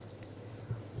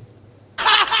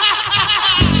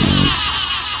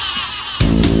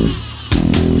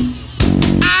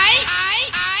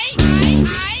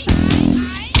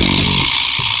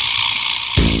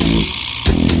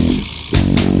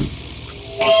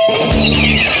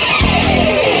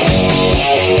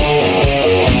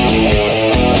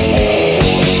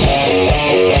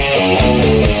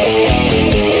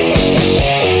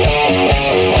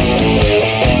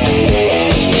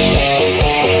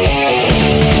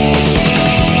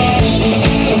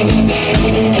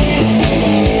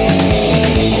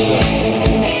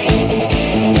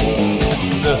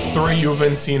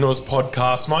Valentinos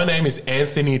podcast. My name is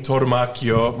Anthony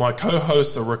Tormacchio. My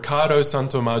co-hosts are Riccardo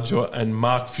Santomaggio and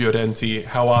Mark Fiorenti.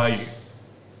 How are you?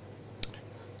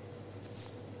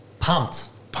 Pumped.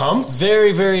 Pumped?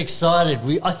 Very, very excited.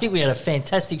 I think we had a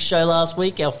fantastic show last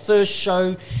week, our first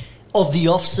show of the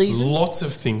off-season. Lots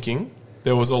of thinking.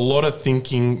 There was a lot of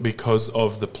thinking because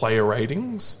of the player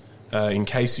ratings. In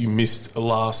case you missed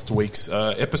last week's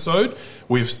episode,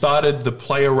 we've started the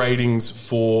player ratings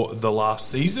for the last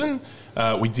season.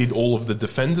 We did all of the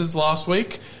defenders last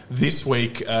week. This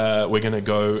week, we're going to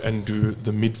go and do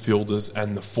the midfielders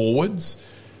and the forwards.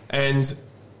 And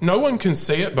no one can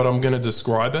see it, but I'm going to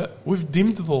describe it. We've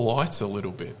dimmed the lights a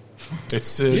little bit.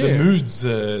 It's the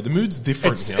mood's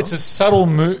different now. It's a subtle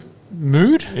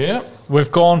mood. Yeah.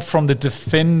 We've gone from the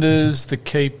defenders, the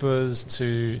keepers,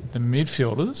 to the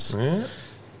midfielders. Yeah.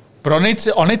 But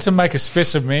I need to make a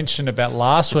special mention about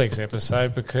last week's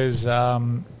episode because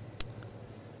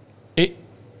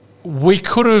we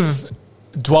could have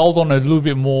dwelled on a little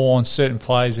bit more on certain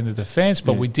players in the defence,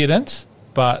 but we didn't.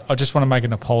 But I just want to make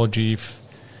an apology if,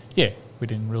 we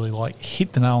didn't really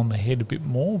hit the nail on the head a bit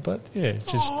more. But I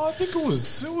think it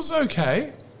was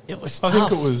okay. It was tough. I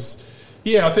think it was.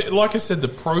 Yeah, like I said, the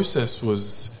process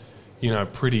was,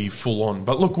 pretty full on.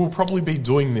 But look, we'll probably be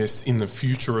doing this in the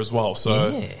future as well.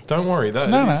 So don't worry.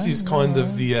 This is kind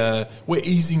of the we're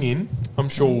easing in. I'm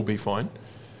sure we'll be fine.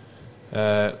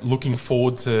 Looking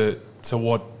forward to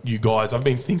what you guys. I've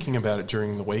been thinking about it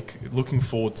during the week. Looking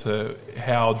forward to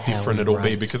how different it'll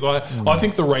be because I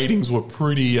think the ratings were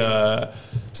pretty.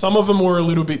 Some of them were a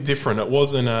little bit different. It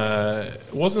wasn't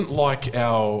like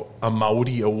our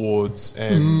Amauri Awards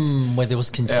and where there was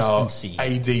consistency. Our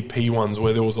ADP ones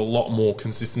where there was a lot more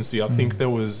consistency. I think there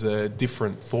was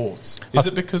different thoughts. Is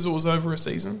it because it was over a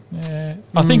season? Yeah,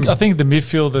 I think the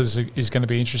midfielders is going to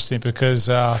be interesting because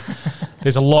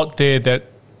there's a lot there that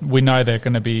we know they're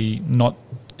going to be not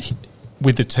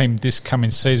with the team this coming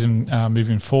season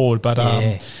moving forward. But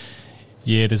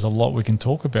there's a lot we can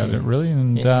talk about it really,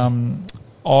 and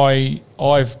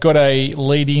I've got a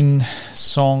lead-in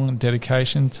song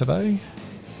dedication today.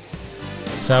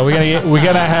 So we're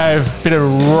gonna have a bit of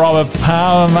Robert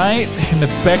Palmer, mate, in the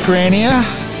background here.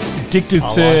 Addicted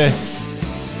to.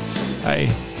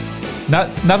 Hey,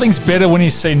 nothing's better when you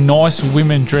see nice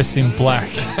women dressed in black.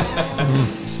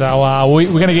 So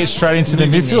we're going to get straight into the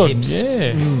midfield.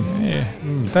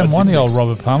 Don't mind the old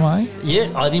Robert Palmer, eh? Yeah,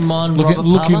 I didn't mind Robert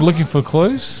Palmer. Looking for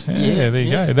clues? Yeah, there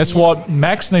you go. That's what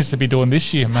Max needs to be doing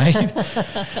this year, mate.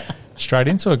 Straight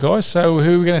into it, guys. So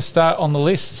who are we going to start on the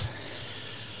list?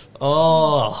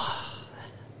 Oh,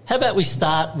 how about we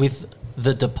start with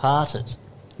The Departed?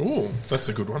 Oh, that's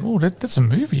a good one. Oh, that's a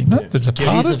movie, not The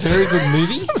Departed? It is a very good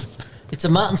movie. It's a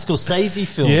Martin Scorsese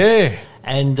film. Yeah.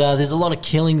 And there's a lot of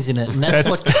killings in it, and that's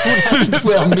what could happen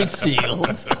to our midfield.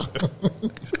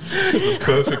 It's a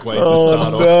perfect way to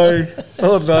start off.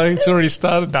 Oh, no, it's already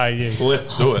started. No, yeah.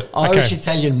 Let's do it. Irish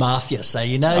Italian mafia, so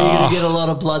you're going to get a lot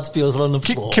of blood spills on the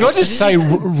floor. Can I just say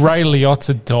Ray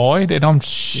Liotta died, and I'm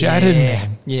shattered,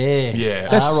 man. Yeah.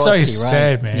 That's so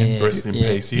sad, man. Yeah. Rest in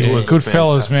peace. He was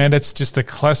Goodfellas, man. That's just a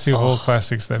classic of all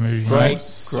classics, that movie. Great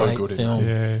good film.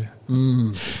 Yeah.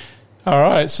 All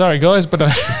right, sorry guys, but I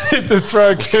had to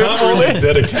throw a curveball Can't really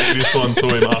dedicate this one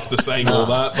to him after saying all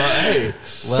that, but hey.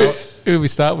 Well, who do we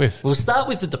start with? We'll start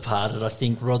with The Departed, I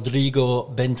think, Rodrigo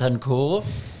Bentancur,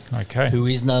 okay, who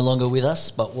is no longer with us,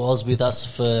 but was with us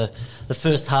for the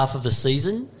first half of the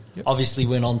season. Yep. Obviously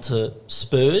went on to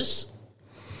Spurs.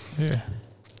 Yeah.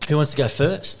 Who wants to go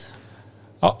first?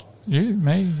 Oh, you,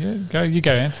 me, yeah, you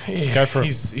go, Ant. Yeah, go for it.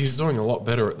 He's doing a lot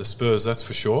better at the Spurs, that's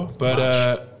for sure.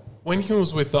 But when he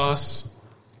was with us,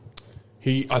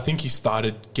 I think he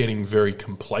started getting very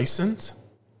complacent.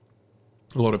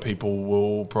 A lot of people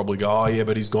will probably go, oh, yeah,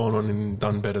 but he's gone on and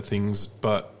done better things.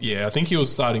 But, yeah, I think he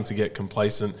was starting to get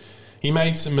complacent. He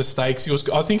made some mistakes.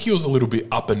 I think he was a little bit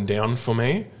up and down for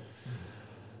me.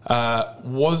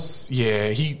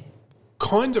 He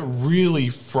kind of really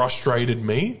frustrated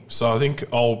me. So I think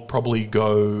I'll probably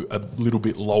go a little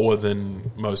bit lower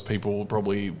than most people will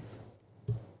probably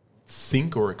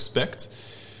think or expect.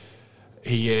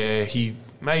 He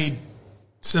made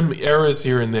some errors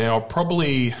here and there. I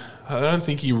don't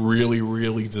think he really,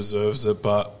 really deserves it,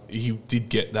 but he did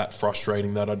get that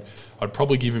frustrating that I'd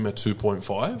probably give him a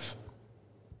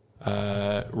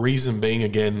 2.5. Reason being,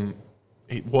 again,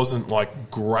 it wasn't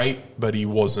great, but he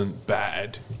wasn't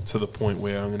bad to the point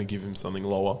where I'm going to give him something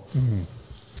lower.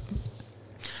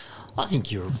 I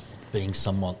think you're being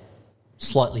somewhat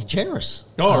slightly generous.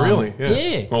 Oh, really?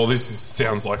 Yeah. Well,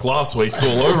 sounds like last week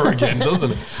all over again,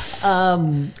 doesn't it?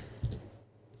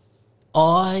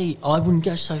 I wouldn't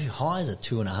go so high as a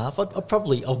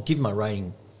 2.5. I'll give my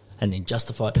rating and then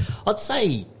justify it. I'd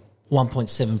say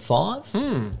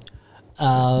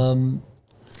 1.75.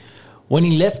 When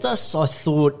he left us, I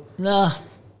thought,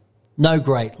 no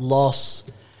great loss.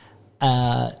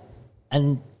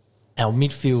 And our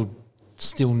midfield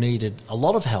still needed a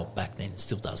lot of help back then. It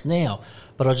still does now.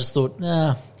 But I just thought,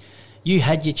 you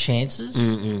had your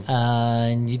chances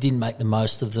and you didn't make the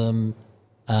most of them.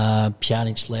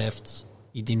 Pjanic left.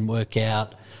 You didn't work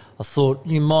out. I thought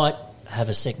you might have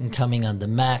a second coming under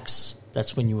Max.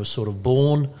 That's when you were sort of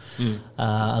born,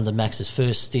 under Max's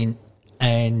first stint.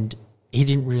 And he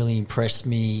didn't really impress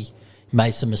me. He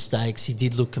made some mistakes. He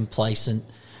did look complacent.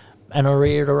 And I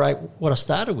reiterate what I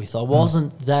started with. I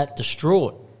wasn't that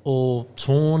distraught or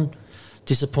torn,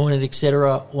 disappointed,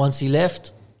 etc. once he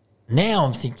left. Now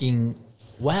I'm thinking,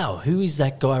 wow, who is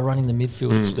that guy running the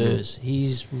midfield at Spurs?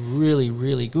 He's really,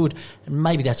 really good. And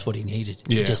maybe that's what he needed.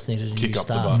 He just needed a new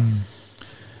start.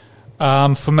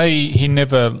 For me, he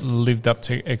never lived up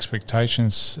to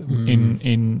expectations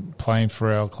in playing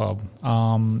for our club.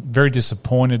 Very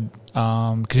disappointed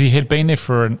because he had been there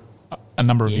for a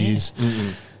number of years.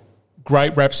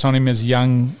 Great raps on him as a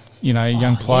young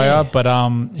player, but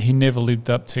he never lived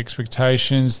up to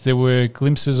expectations. There were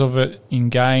glimpses of it in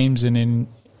games, and then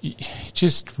he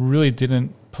just really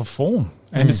didn't perform.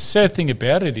 And the sad thing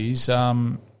about it is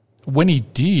when he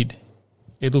did,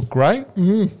 it looked great,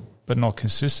 but not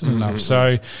consistent enough.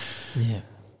 So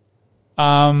we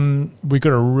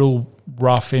got a real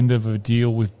rough end of a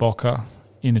deal with Boca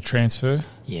in the transfer.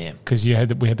 Yeah, because we had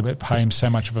to pay him so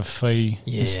much of a fee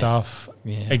and stuff.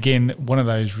 Yeah. Again, one of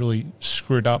those really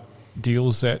screwed up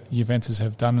deals that Juventus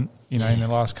have done, in the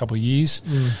last couple of years.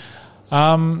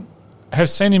 Have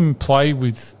seen him play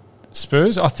with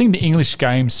Spurs. I think the English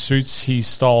game suits his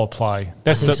style of play.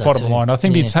 That's the bottom line. I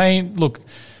think the team. Look,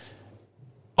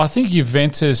 I think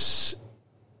Juventus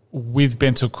with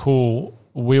Bentancur,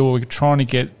 we were trying to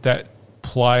get that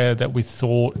player that we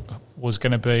thought was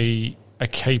going to be a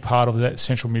key part of that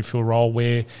central midfield role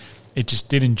where it just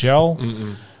didn't gel.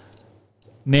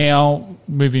 Now,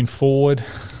 moving forward,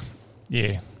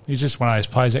 he's just one of those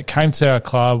players that came to our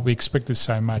club. We expected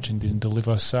so much and didn't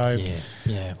deliver. So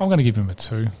I'm going to give him a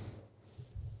 2.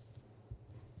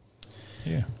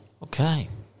 Yeah. Okay.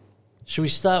 Should we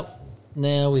start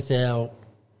now with our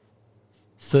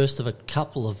first of a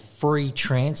couple of free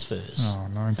transfers? Oh,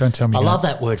 no, don't tell me I love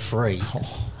that word free.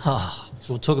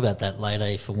 We'll talk about that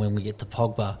later for when we get to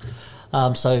Pogba.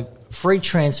 So free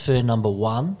transfer number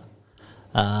 1.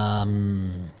 All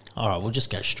right, we'll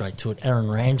just go straight to it. Aaron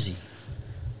Ramsey.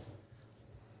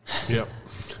 Yep.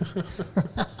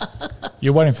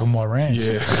 You're waiting for my rant.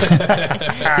 Yeah. Is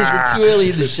it too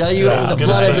early in the show? The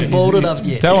blood hasn't boiled up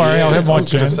yet. Don't worry, I'll have my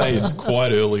turn. I was going to say it's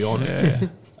quite early on.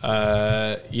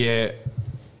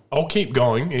 I'll keep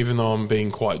going, even though I'm being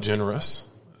quite generous.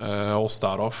 I'll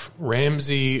start off.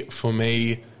 Ramsey, for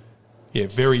me,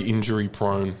 very injury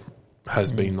prone,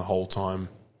 has been the whole time.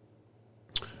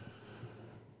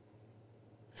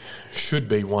 Should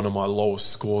be one of my lowest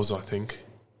scores, I think.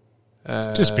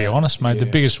 Just be honest, mate. The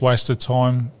biggest waste of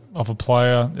time of a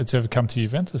player that's ever come to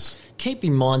Juventus. Keep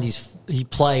in mind he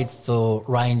played for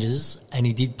Rangers and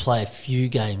he did play a few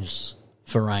games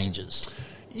for Rangers.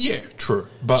 Yeah, true.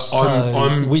 But so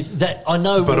I'm with that. I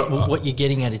know what you're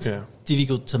getting at. It's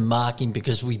difficult to mark him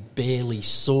because we barely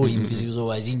saw him because he was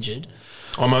always injured.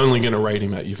 I'm only going to rate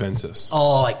him at Juventus.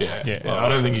 Oh, okay. I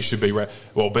don't think he should be rated.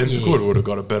 Well, Bentancur would have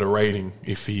got a better rating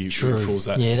if he falls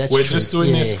that. Yeah, that's We're true. just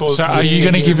doing this for... So are you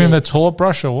going to give him the toilet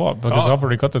brush or what? Because I've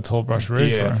already got the toilet brush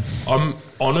ready for him. I'm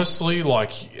honestly, he probably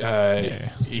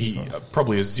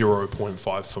a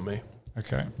 0.5 for me.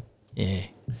 Okay. Yeah.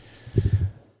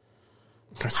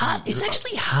 It's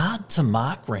actually hard to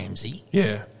mark Ramsey.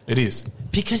 Yeah, it is.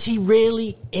 Because he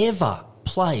rarely ever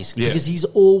plays. Because he's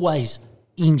always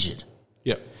injured.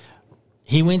 Yep.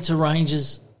 He went to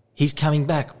Rangers. He's coming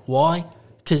back. Why?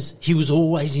 Because he was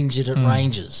always injured at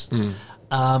Rangers. When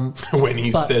he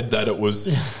said that it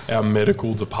was our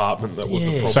medical department that was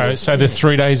the problem. So the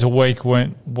 3 days a week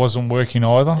wasn't working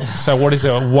either. So what is it,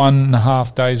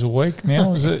 1.5 days a week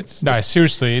now? Is it? No,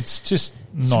 seriously, it's just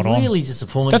not on. It's really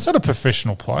disappointing. That's not a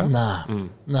professional player.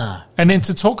 No. And then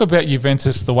to talk about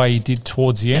Juventus the way he did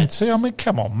towards the end, I mean,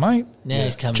 come on, mate. Now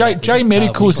he's coming back. Jay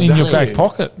Medical's in your back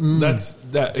pocket.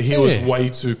 He was way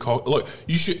too... Look,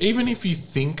 you should, even if you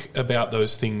think about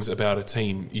those things about a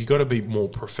team, you got to be more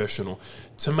professional.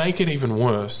 To make it even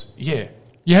worse, you're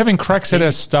having cracks at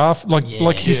our staff,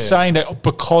 like he's saying that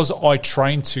because I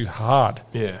train too hard.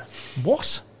 Yeah.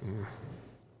 What?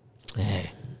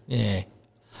 Yeah.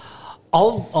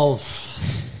 I'll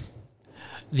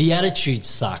The attitude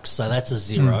sucks, so that's a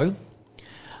 0.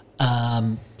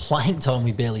 Playing time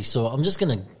we barely saw. I'm just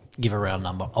going to give a round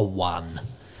number, a 1,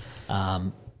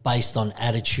 based on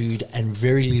attitude and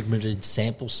very limited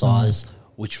sample size,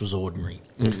 which was ordinary.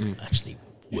 Actually,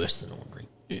 worse than ordinary.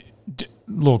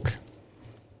 Look,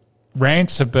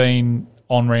 rants have been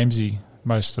on Ramsey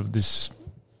most of this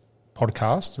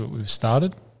podcast that we've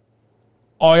started.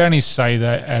 I only say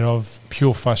that out of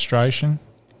pure frustration.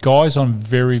 Guys on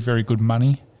very, very good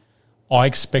money. I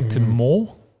expected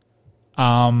more.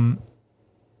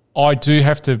 I do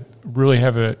have to really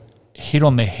have a hit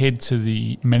on the head to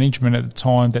the management at the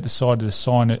time that decided to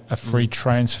sign a free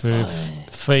transfer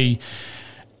fee,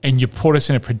 and you put us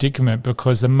in a predicament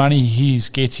because the money he's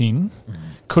getting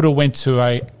could have went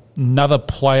to another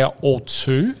player or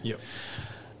two. Yep.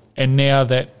 And now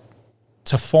that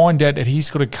to find out that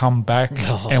he's got to come back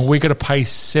and we're going to pay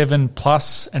 7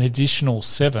 plus an additional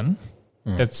 7,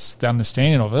 that's the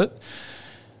understanding of it,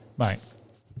 mate.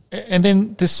 And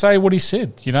then to say what he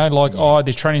said,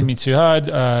 they're training me too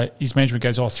hard. His management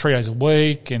goes, 3 days a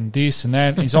week and this and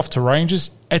that. And he's off to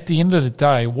Rangers. At the end of the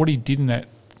day, what he did in that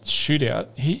shootout,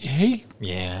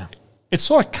 it's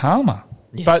like karma.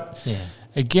 Yeah. But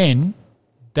again,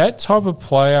 that type of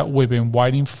player we've been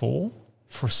waiting for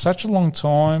such a long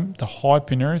time, the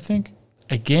hype and everything.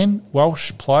 Again,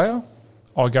 Welsh player.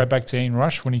 I go back to Ian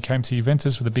Rush when he came to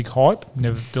Juventus with a big hype,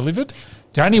 never delivered.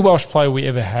 The only Welsh player we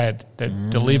ever had that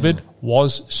delivered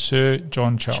was Sir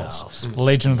John Charles.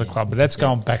 Legend of the club. But that's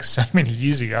going back so many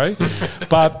years ago.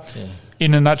 But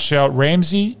in a nutshell,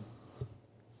 Ramsey,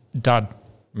 dud.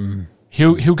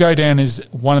 He'll go down as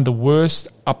one of the worst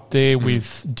up there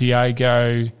with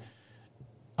Diego,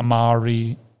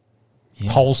 Amari,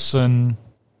 Paulson.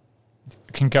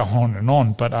 Can go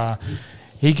on. But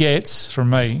he gets,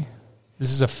 from me,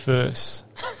 this is a first,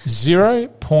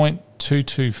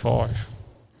 0.225.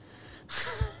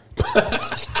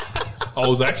 I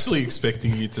was actually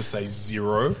expecting you to say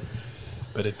 0,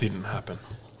 but it didn't happen.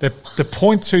 The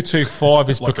 0.225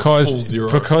 is like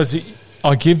because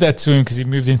I give that to him because he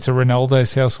moved into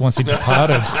Ronaldo's house once he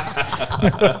departed.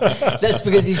 That's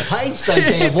because he's paid so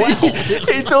damn well.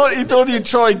 he thought he'd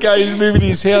try and go and move in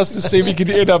his house to see if he could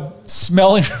end up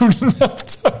smelling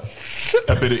Ronaldo.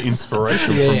 A bit of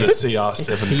inspiration from the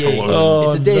CR7 cologne.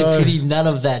 It's a damn pity none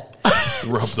of that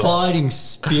fighting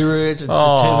spirit and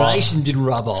determination didn't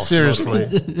rub off. Seriously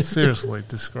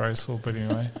disgraceful. But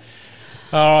anyway.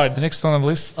 All right, the next on the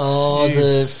list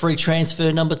the free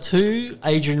transfer number 2,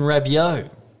 Adrian Rabiot.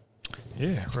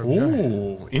 Yeah,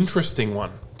 Rabiot. Ooh, interesting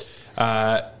one.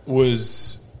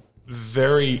 Was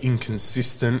very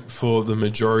inconsistent for the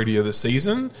majority of the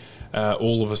season.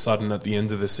 All of a sudden, at the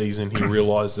end of the season, he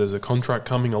realised there's a contract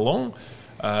coming along.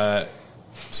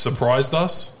 Surprised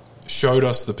us, showed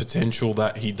us the potential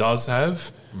that he does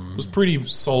have. Was pretty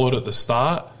solid at the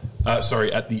start.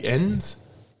 At the end.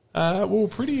 We were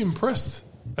pretty impressed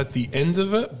at the end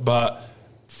of it, but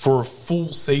for a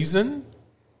full season,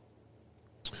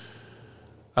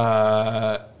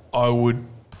 I would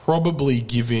probably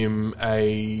give him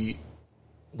a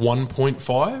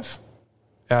 1.5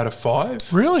 out of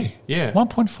 5. Really? Yeah.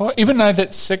 1.5? Even though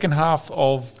that second half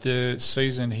of the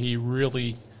season he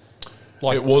really...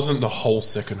 It wasn't the whole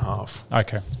second half.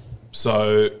 Okay.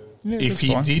 So... if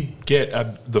he did get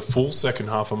the full second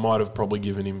half, I might have probably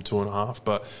given him 2.5.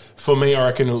 But for me, I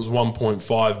reckon it was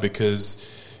 1.5 because,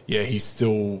 he's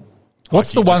still...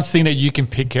 What's the one thing that you can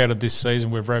pick out of this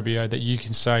season with Rabiot that you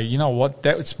can say, you know what,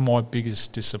 that was my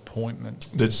biggest disappointment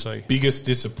to see? Biggest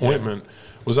disappointment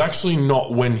was actually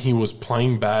not when he was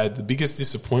playing bad. The biggest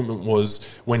disappointment was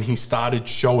when he started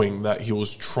showing that he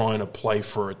was trying to play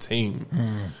for a team.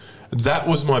 That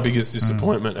was my biggest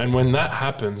disappointment. And when that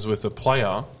happens with a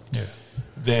player...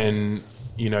 then,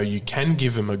 you can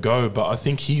give him a go, but I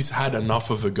think he's had enough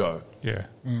of a go. Yeah.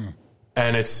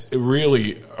 And it's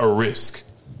really a risk.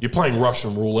 You're playing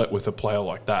Russian roulette with a player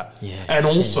like that. Yeah. And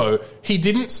also, he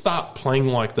didn't start playing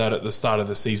like that at the start of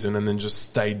the season and then just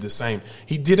stayed the same.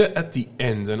 He did it at the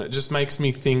end, and it just makes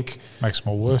me think... Makes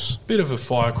more worse. Bit of a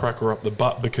firecracker up the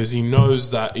butt because he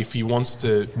knows that if he wants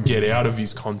to get out of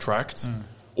his contract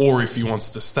or if he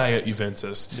wants to stay at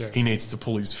Juventus, he needs to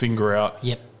pull his finger out.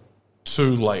 Yep.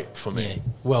 Too late for me. Yeah.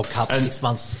 World Cup 6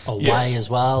 months away as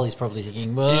well. He's probably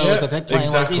thinking, if I keep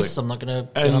playing like this, I'm not going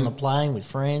to get on the plane with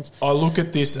France. I look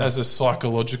at this as a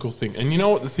psychological thing. And you know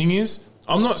what the thing is?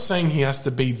 I'm not saying he has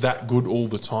to be that good all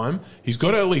the time. He's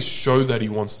got to at least show that he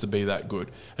wants to be that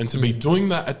good. And to be doing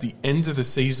that at the end of the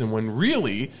season when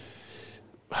really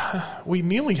we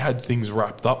nearly had things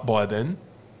wrapped up by then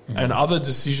and other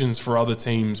decisions for other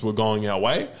teams were going our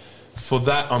way. For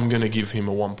that, I'm going to give him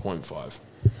a 1.5.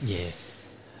 Yeah.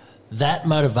 that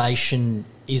motivation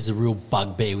is the real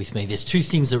bugbear with me. There's two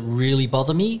things that really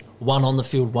bother me, one on the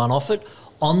field, one off it.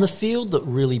 On the field, that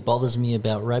really bothers me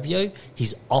about Rabiot,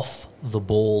 his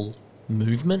off-the-ball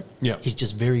movement. Yeah. He's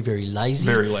just very, very lazy.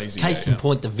 Very lazy. Case in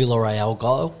point, the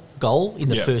Villarreal goal in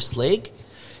the first leg.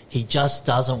 He just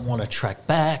doesn't want to track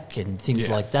back and things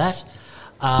like that.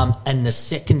 And the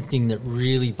second thing that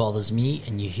really bothers me,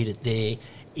 and you hit it there,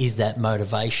 is that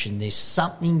motivation. There's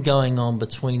something going on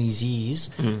between his ears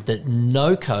that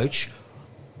no coach,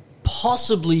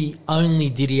 possibly only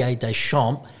Didier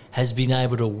Deschamps, has been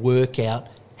able to work out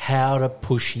how to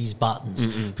push his buttons.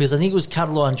 Because I think it was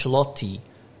Carlo Ancelotti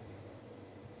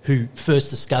who first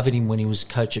discovered him when he was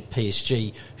coach at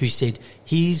PSG, who said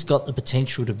he's got the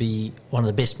potential to be one of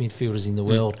the best midfielders in the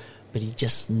world, but he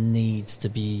just needs to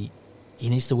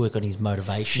work on his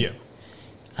motivation.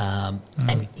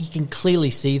 And you can clearly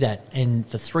see that. And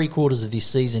for 3/4 of this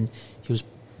season, he was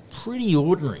pretty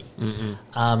ordinary.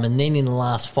 And then in the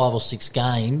last 5 or 6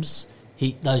 games,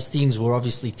 those things were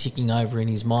obviously ticking over in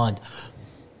his mind.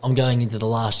 I'm going into the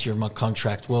last year of my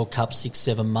contract, World Cup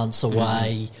 6-7 months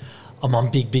away. I'm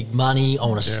on big money. I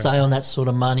want to stay on that sort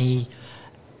of money.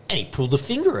 And he pulled the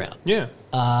finger out.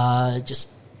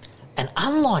 And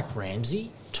unlike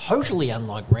Ramsey, totally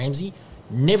unlike Ramsey,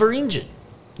 never injured.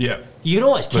 Yeah. You can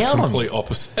always count on him. The complete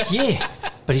opposite.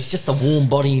 But he's just a warm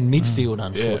body in midfield,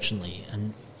 unfortunately.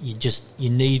 And you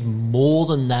need more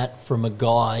than that from a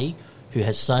guy who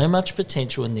has so much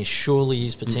potential, and there surely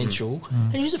is potential.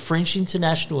 And he's a French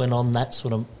international, and on that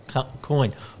sort of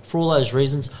coin. For all those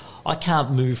reasons, I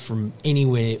can't move from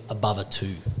anywhere above a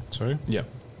 2. Sorry? Yeah.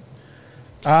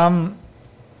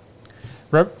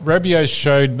 Rabiot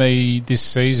showed me this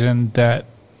season that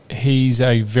he's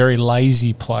a very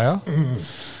lazy player.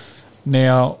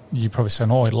 Now, you're probably saying,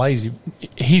 oh, lazy.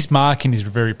 His marking is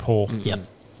very poor.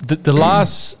 The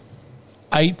last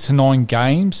 8 to 9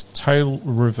 games, total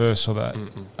reverse of that.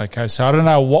 Okay, so I don't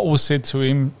know what was said to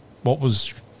him, what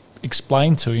was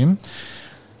explained to him.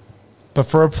 But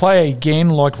for a player, again,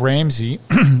 like Ramsey,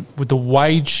 with the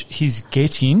wage he's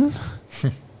getting,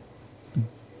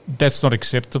 that's not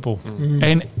acceptable.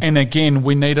 And again,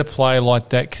 we need a player like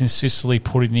that consistently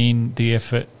putting in the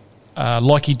effort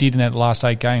like he did in that last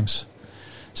 8 games.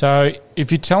 So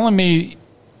if you're telling me,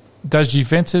 is he a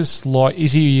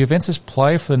Juventus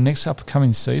player for the next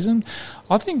upcoming season?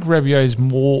 I think Rabiot is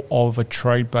more of a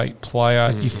trade bait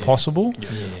player if possible.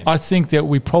 I think that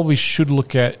we probably should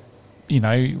look at,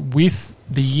 with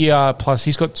the year plus,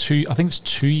 he's got 2, I think it's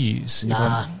 2 years.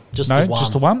 Just the one.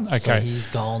 Just the one? Okay. So he's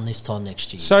gone this time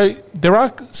next year. So there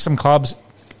are some clubs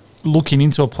looking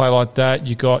into a player like that.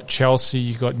 You got Chelsea,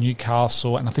 you got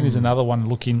Newcastle, and I think there's another one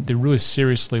they're really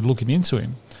seriously looking into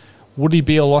him. Would he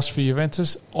be a loss for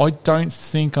Juventus? I don't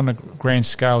think on a grand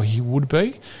scale he would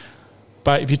be.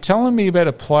 But if you're telling me about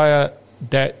a player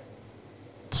that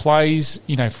plays,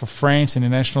 for France and the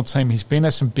national team, he's been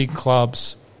at some big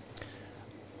clubs.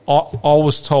 I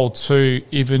was told too,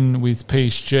 even with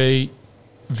PSG,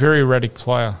 very erratic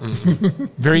player,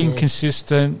 very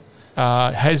inconsistent.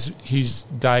 Has his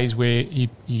days where he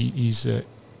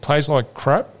plays like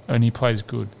crap and he plays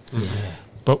good.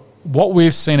 But what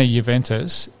we've seen at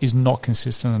Juventus is not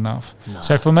consistent enough.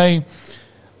 So for me,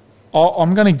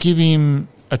 I'm going to give him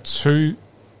a 2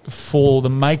 for the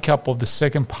makeup of the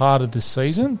second part of the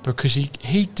season, because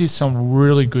he did some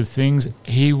really good things.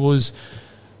 He was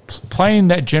playing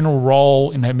that general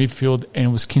role in that midfield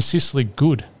and was consistently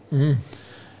good.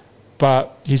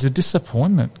 But he's a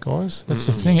disappointment, guys. That's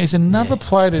the thing. He's another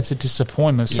player that's a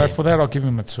disappointment. So for that, I'll give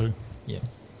him a 2.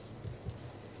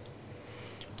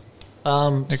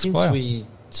 Since we're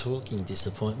talking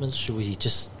disappointments, should we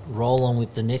just roll on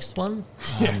with the next one?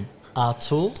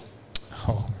 Artur?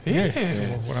 Oh,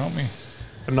 yeah. What help me?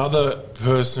 Another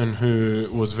person who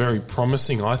was very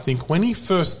promising, I think. When he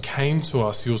first came to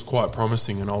us, he was quite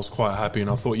promising, and I was quite happy. And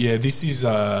I thought, this is...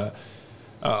 I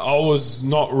was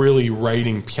not really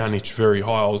rating Pjanic very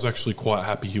high. I was actually quite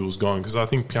happy he was going, because I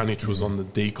think Pjanic was on the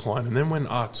decline. And then when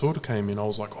Artur came in, I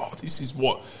was like, this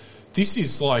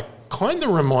is like... kind of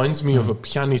reminds me of a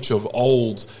Pjanic of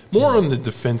old, more on the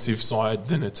defensive side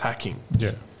than attacking.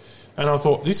 And I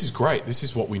thought, this is great. This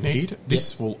is what we need.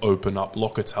 This will open up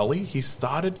Locatelli. He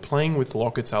started playing with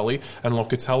Locatelli, and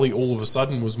Locatelli all of a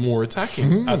sudden was more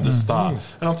attacking at the start.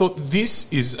 And I thought,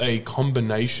 this is a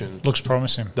combination. Looks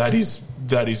promising. That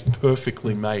is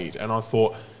perfectly made. And I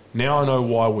thought, now I know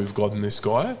why we've gotten this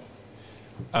guy.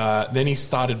 Then he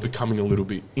started becoming a little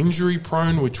bit injury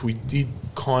prone, which we did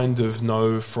kind of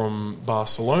know from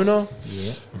Barcelona.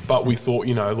 But we thought,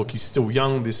 look, he's still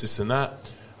young, this and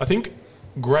that. I think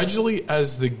gradually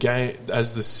as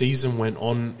the season went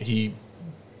on, he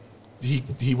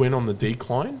he went on the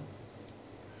decline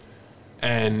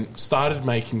and started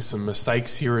making some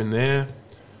mistakes here and there.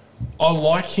 I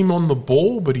like him on the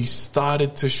ball, but he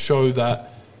started to show that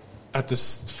at the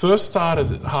first start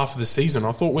of the half of the season,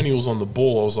 I thought when he was on the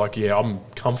ball, I was like, yeah, I'm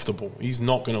comfortable. He's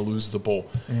not going to lose the ball.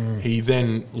 He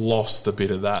then lost a bit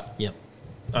of that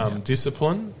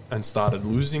discipline and started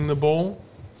losing the ball.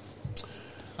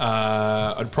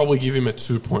 I'd probably give him a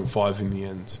 2.5 in the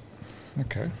end.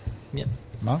 Okay. Yep.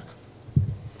 Mark?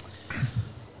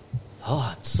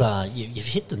 Oh, it's you've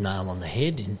hit the nail on the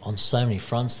head on so many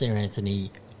fronts there,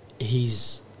 Anthony.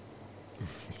 He's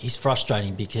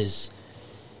frustrating because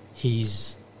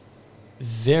he's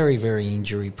very, very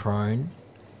injury prone.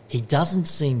 He doesn't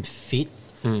seem fit.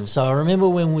 So I remember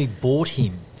when we bought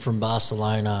him from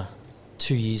Barcelona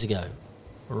 2 years ago,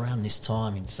 around this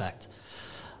time, in fact,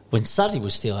 when Sutty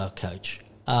was still our coach.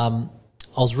 I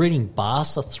was reading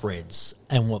Barca threads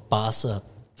and what Barca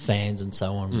fans and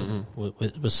so on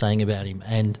were saying about him,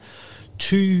 and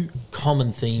two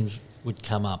common themes would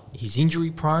come up. He's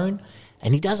injury prone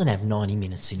and he doesn't have 90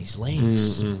 minutes in his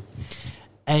legs.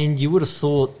 And you would have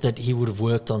thought that he would have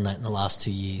worked on that in the last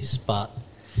 2 years, but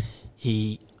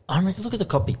I mean, look at the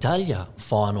Coppa Italia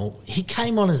final. He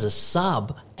came on as a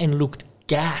sub and looked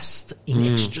gassed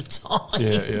in extra time.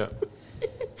 Yeah.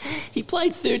 He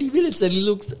played 30 minutes and he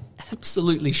looked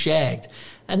absolutely shagged.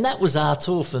 And that was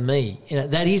Artur for me.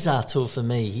 That is Artur for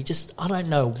me. I don't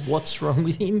know what's wrong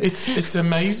with him. It's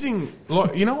amazing.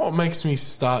 Like, you know what makes me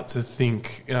start to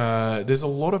think? There's a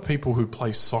lot of people who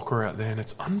play soccer out there, and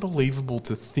it's unbelievable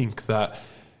to think that,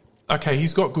 okay,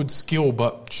 he's got good skill,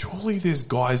 but surely there's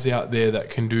guys out there that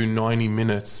can do 90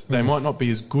 minutes. They might not be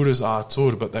as good as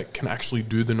Artur, but that can actually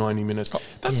do the 90 minutes.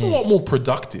 That's a lot more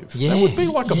productive. That would be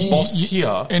like a boss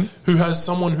here who has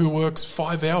someone who works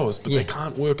 5 hours, but they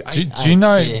can't work 8. Do you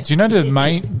know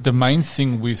the main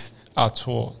thing with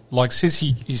Artur? Like, since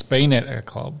he's been at our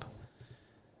club,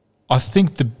 I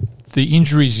think the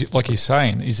injuries, like you're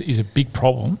saying, is a big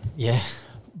problem. Yeah.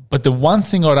 But the one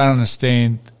thing I don't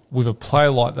understand with a player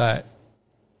like that,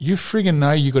 you friggin'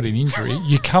 know you got an injury.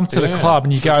 You come to the club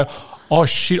and you go, oh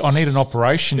shit, I need an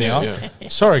operation now. Yeah.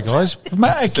 Sorry guys, but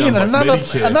mate, again,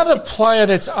 another player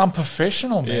that's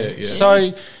unprofessional, man. Yeah.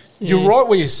 So you're right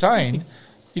what you're saying.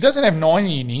 He doesn't have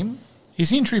 90 in him.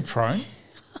 He's injury prone.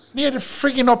 He had a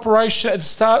friggin' operation at the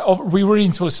start of. We were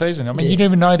into a season. I mean, you didn't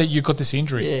even know that you got this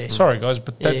injury. Yeah. Sorry, guys,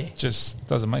 but that just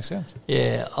doesn't make sense.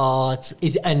 Yeah. Oh,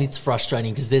 it's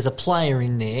frustrating because there's a player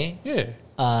in there. Yeah.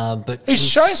 But he's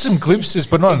showing some glimpses,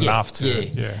 but not enough to.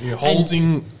 Yeah. You're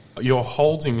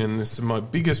holding, and this is my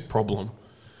biggest problem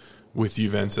with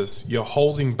Juventus. You're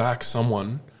holding back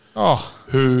someone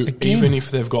who, even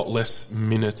if they've got less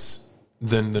minutes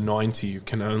than the 90,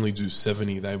 can only do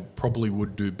 70. They probably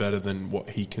would do better than what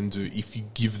he can do if you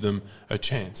give them a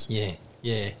chance. Yeah.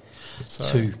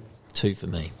 So, two for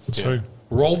me. Two. Yeah.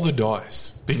 Roll the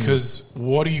dice, because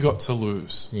what do you got to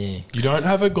lose? Yeah. You don't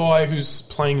have a guy who's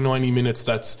playing 90 minutes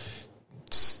that's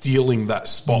stealing that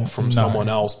spot from someone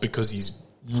else because he's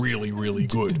really, really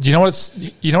good. You know what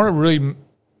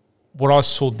I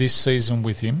saw this season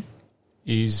with him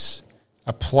is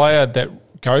a player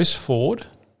that goes forward,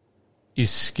 is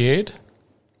scared,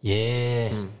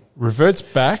 reverts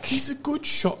back. He's a good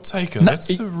shot taker. That's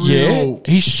the real... Yeah,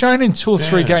 he's shown in 2 or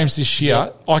 3 games this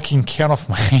year, I can count off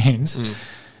my hands.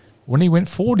 When he went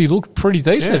forward, he looked pretty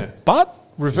decent, but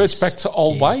reverts back to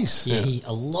old ways. Yeah,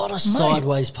 a lot of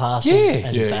sideways passes.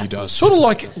 And he does. Sort of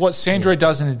like what Sandro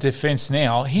does in the defence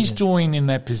now, he's doing in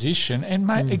that position. And,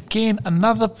 mate, again,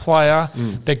 another player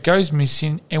that goes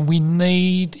missing, and we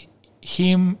need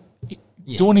him...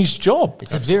 doing his job.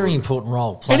 It's a very important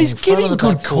role. And he's getting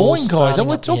good coin, guys. And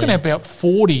we're talking about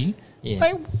 40. Yeah.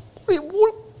 Mate,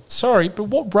 sorry, but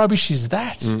what rubbish is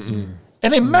that? And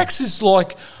then Max is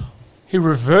like, he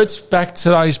reverts back to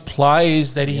those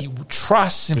players that he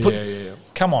trusts and put.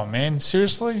 Come on, man.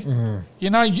 Seriously? You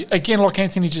know, again, like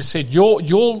Anthony just said,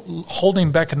 you're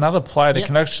holding back another player that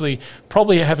can actually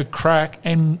probably have a crack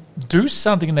and do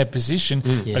something in that position.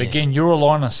 But again, you're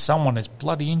relying on someone that's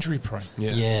bloody injury prone.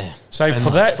 So and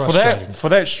for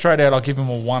that straight out, I'll give him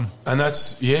a 1. And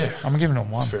that's I'm giving him a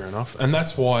 1. That's fair enough. And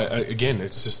that's why again,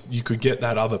 it's just you could get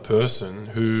that other person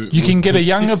who you can get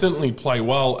consistently play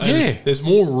well. And there's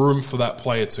more room for that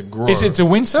player to grow. Is it De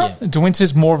Winter? De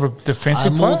Winter's more of a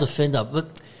defensive player. More defender, but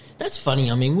that's funny.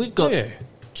 I mean, we've got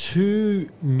 2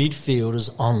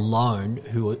 midfielders on loan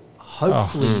who are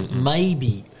hopefully,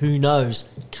 maybe, who knows,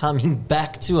 coming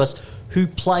back to us, who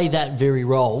play that very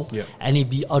role. And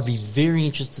I'd be very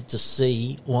interested to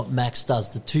see what Max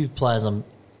does. The 2 players I'm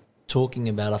talking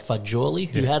about are Fagioli,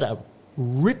 who had a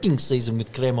ripping season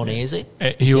with Cremonese.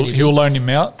 He'll loan him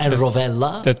out. And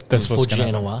Rovella that's for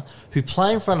Genoa, who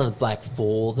play in front of the back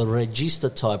four, the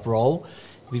regista type role.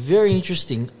 It'll be very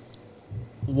interesting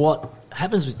what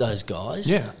happens with those guys.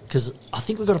 Yeah. Because I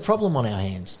think we've got a problem on our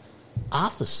hands.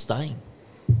 Arthur's staying.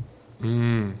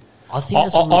 I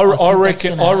think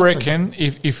I reckon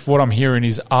if what I'm hearing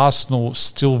is Arsenal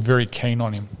still very keen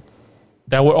on him.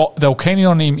 They were keen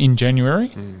on him in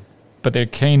January, but they're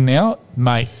keen now,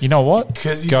 mate. You know what?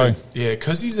 Because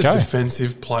he's a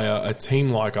defensive player. A team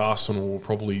like Arsenal will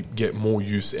probably get more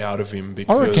use out of him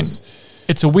because I reckon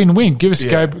it's a win-win. Give us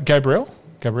Gabriel.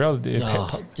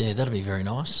 Yeah, that'd be very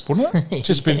nice, wouldn't it?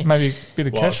 Just maybe a bit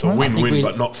of cash. It's a win-win,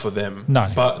 but not for them.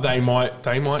 No, but they might.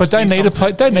 But they need to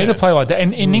play. They need to play like that.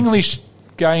 And in English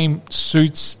game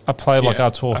suits a player like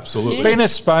Artur. Absolutely. Being at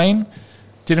Spain,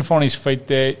 didn't find his feet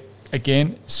there.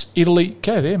 Again, Italy,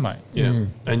 go there, mate. Yeah,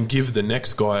 and give the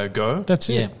next guy a go. That's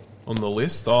it on the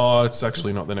list. Oh, it's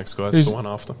actually not the next guy. It's the one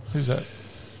after. Who's that?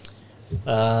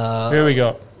 Here we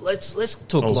go. Let's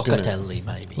talk Locatelli,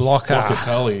 maybe.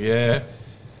 Locatelli, yeah.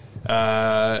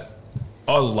 I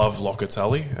love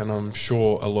Locatelli, and I'm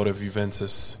sure a lot of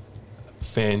Juventus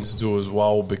fans do as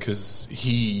well because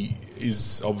he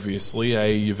is obviously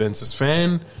a Juventus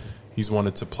fan. He's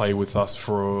wanted to play with us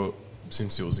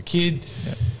since he was a kid.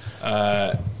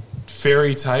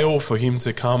 Fairy tale for him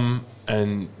to come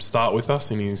and start with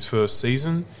us in his first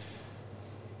season.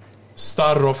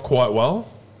 Started off quite well.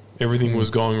 Everything was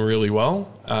going really well.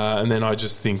 And then I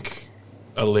just think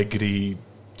Allegri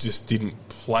just didn't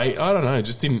play. I don't know.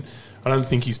 I don't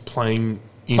think he's playing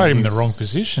in him in the wrong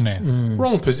position,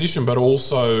 Wrong position, but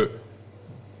also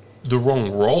the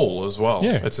wrong role as well.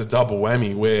 Yeah. It's a double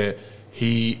whammy where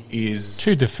he is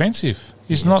too defensive.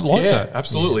 He's not like that.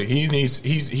 Absolutely. Yeah.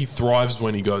 He thrives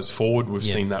when he goes forward. We've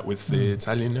seen that with the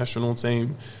Italian national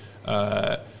team.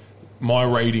 My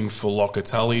rating for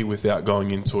Locatelli, without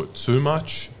going into it too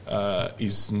much,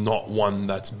 is not one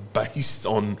that's based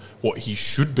on what he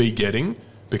should be getting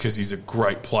because he's a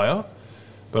great player.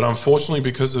 But unfortunately,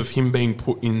 because of him being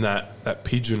put in that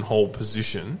pigeonhole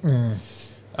position,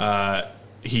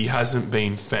 he hasn't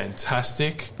been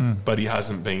fantastic, but he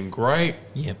hasn't been great.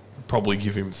 Yep. Probably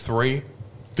give him 3.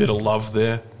 Bit of love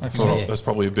there. I thought that's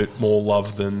probably a bit more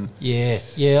love than. Yeah,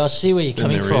 I see where you're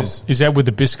coming from. Is that with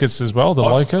the biscuits as well? The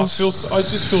Locos? I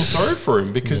just feel sorry for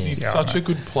him because he's such a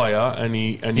good player, and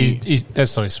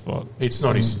that's not his spot. It's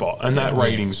not his spot, and that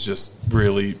ratings just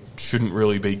really shouldn't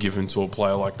really be given to a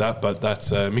player like that. But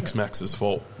that's Mixmax's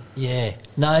fault. Yeah,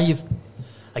 no, you've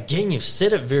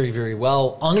said it very, very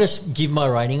well. I'm going to give my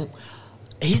rating.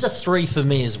 He's a 3 for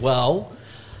me as well.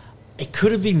 It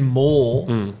could have been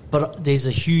more, but there's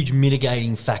a huge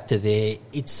mitigating factor there.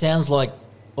 It sounds like,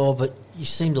 but you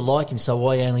seem to like him, so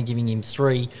why are you only giving him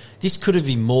 3? This could have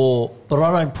been more, but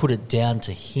I don't put it down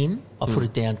to him. I put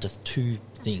it down to 2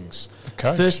 things.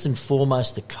 First and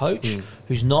foremost, the coach,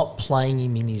 who's not playing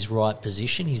him in his right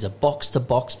position. He's a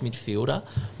box-to-box midfielder,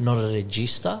 not a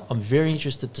regista. I'm very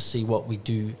interested to see what we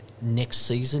do next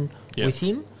season with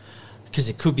him. Because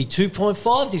it could be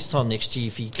 2.5 this time next year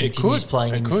if he continues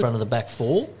playing in front of the back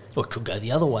 4. Or it could go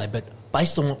the other way. But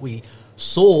based on what we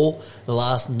saw the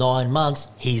last 9 months,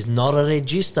 he's not a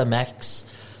regista, Max.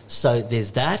 So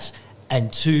there's that.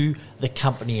 And 2, the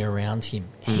company around him.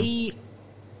 He,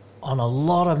 on a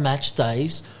lot of match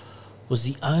days, was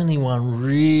the only one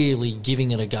really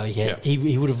giving it a go.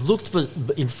 He would have looked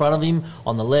in front of him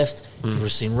on the left. He would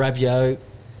have seen Rabiot.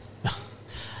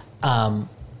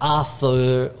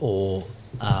 Arthur or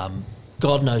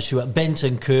God knows who,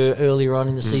 Bentancur earlier on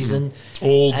in the season.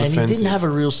 All defensive. And he didn't have a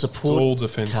real support all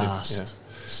defensive cast. Yeah.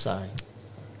 So,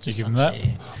 do you give him that?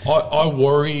 I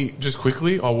worry, just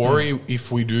quickly,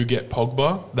 if we do get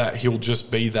Pogba, that he'll just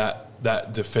be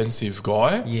that defensive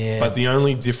guy. Yeah. But the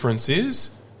only difference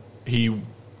is he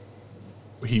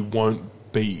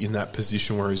won't be in that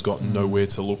position where he's got nowhere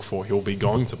to look for. He'll be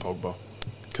going to Pogba.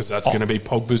 Because that's going to be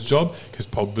Pogba's job, because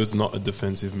Pogba's not a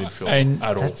defensive midfielder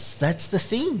at all. That's the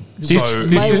thing. This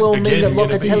may well mean that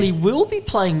Locatelli will be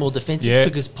playing more defensive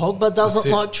because Pogba doesn't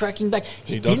like tracking back.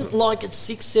 He didn't like it 6-7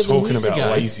 years ago. Talking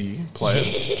about lazy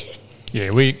players.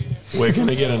 Yeah, we're going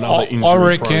to get another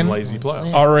injury-prone lazy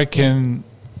player. I reckon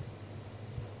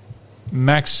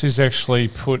Max has actually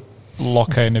put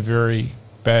Locke in a very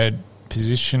bad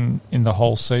position in the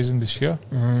whole season this year.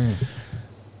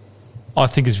 I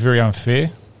think it's very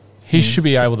unfair. He should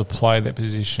be able to play that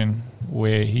position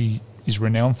where he is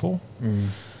renowned for.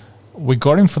 We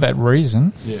got him for that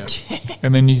reason. Yeah.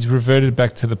 And then he's reverted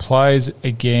back to the players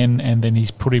again, and then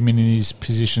he's put him in his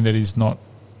position that he's not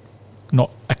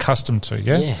accustomed to,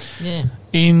 Yeah.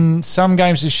 In some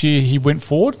games this year, he went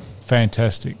forward.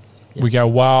 fantastic. Yep. We go,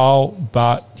 wow,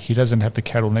 but he doesn't have the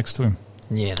cattle next to him.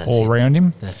 Yeah, that's all around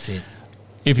him. That's it.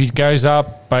 If he goes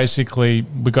up, basically,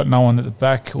 we've got no one at the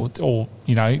back or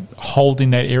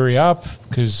holding that area up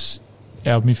because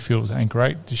our midfield ain't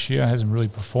great this year, hasn't really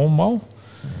performed well.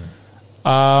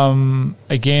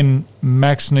 Again,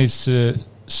 Max needs to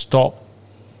stop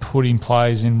putting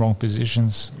players in wrong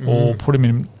positions or put them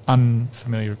in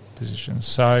unfamiliar positions.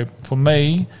 So, for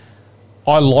me,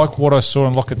 I like what I saw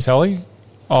in Locatelli.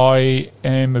 I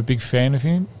am a big fan of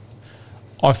him.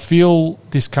 I feel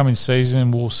this coming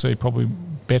season we'll see probably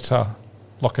better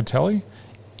Locatelli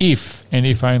if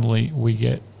only we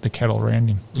get the cattle around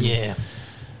him. Yeah.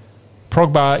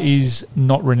 Pogba is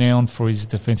not renowned for his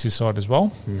defensive side as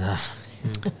well. Nah.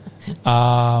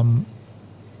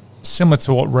 Similar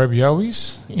to what Rabiot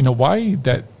is in a way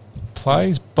that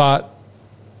plays, but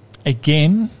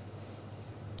again,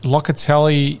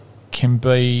 Locatelli can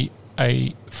be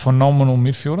a phenomenal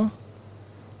midfielder,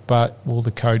 but will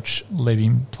the coach let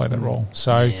him play that role?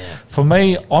 So for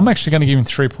me, I'm actually going to give him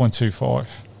 3.25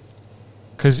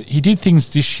 because he did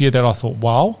things this year that I thought,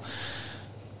 wow.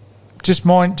 Just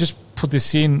put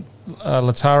this in,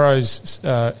 Lautaro's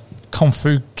Kung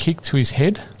Fu kick to his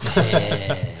head.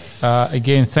 Yeah.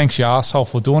 Again, thanks you arsehole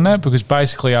for doing that because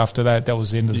basically after that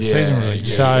was the end of the season really.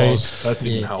 Yeah, so that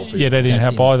didn't help. Yeah, that didn't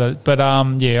help either. But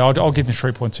I'll give them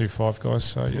 3.25 guys.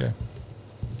 So yeah,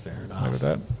 fair enough. Look at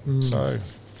that. So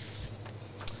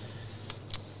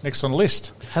next on the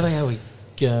list. How about we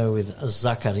go with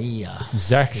Zakaria?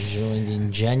 Zach joined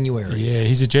in January. Yeah,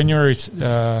 he's a January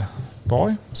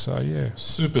boy. So yeah,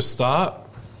 superstar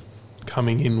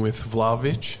coming in with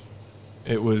Vlahovic.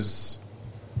 It was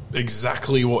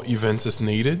exactly what Juventus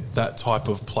needed, that type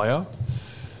of player.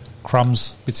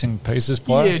 Crumbs, bits and pieces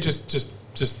player. Yeah, just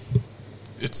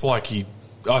it's like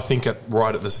I think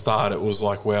right at the start it was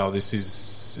like, wow, this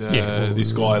is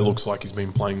this guy looks like he's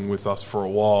been playing with us for a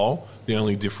while. The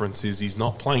only difference is he's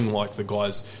not playing like the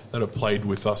guys that have played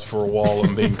with us for a while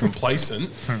and been complacent.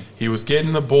 He was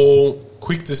getting the ball,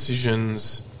 quick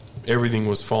decisions, everything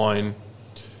was fine.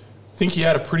 I think he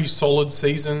had a pretty solid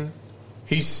season.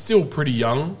 He's still pretty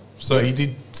young, so he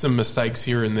did some mistakes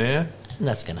here and there. And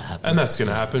that's going to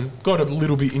happen. Got a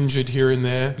little bit injured here and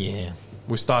there. Yeah.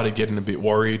 We started getting a bit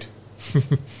worried.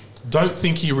 Don't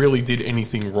think he really did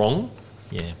anything wrong.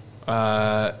 Yeah.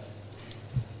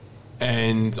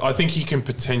 And I think he can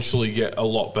potentially get a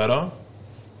lot better.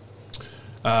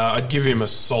 I'd give him a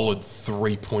solid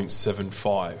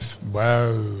 3.75.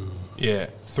 Wow. Yeah.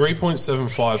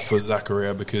 3.75 for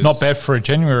Zakaria because... Not bad for a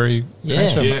January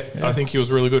transfer. Yeah, I think he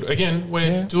was really good. Again,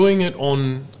 we're doing it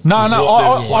on... No,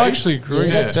 I actually agree.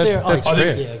 Yeah, that's fair. That's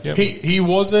fair. Yeah. He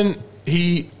wasn't...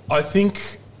 I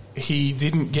think he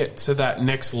didn't get to that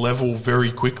next level very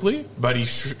quickly, but he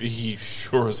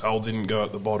sure as hell didn't go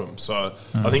at the bottom. So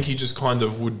I think he just kind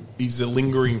of would... He's a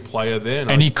lingering player there.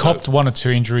 And he copped one or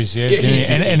two injuries, he did.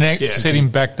 And that set him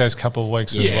back those couple of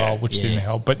weeks as well, which didn't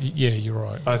help. But yeah, you're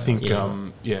right. I think,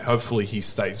 hopefully he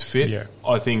stays fit. Yeah.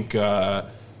 I think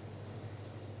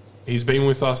he's been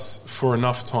with us for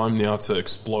enough time now to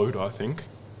explode, I think.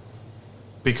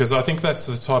 Because I think that's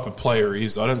the type of player he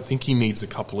is. I don't think he needs a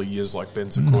couple of years like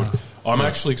Bentancur. I'm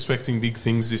actually expecting big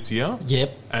things this year.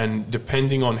 Yep. And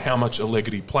depending on how much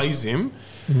Allegri plays him,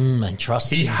 and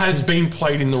trust he has been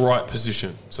played in the right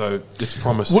position. So it's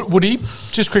promising. Would he,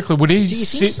 just quickly, Do you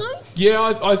think so?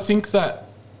 Yeah, I think that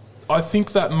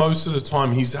most of the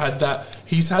time he's had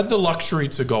the luxury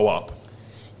to go up.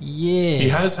 Yeah. He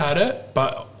has had it,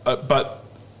 but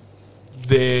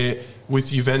with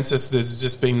Juventus, there's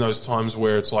just been those times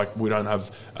where it's like we don't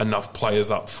have enough players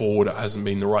up forward. It hasn't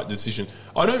been the right decision.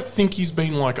 I don't think he's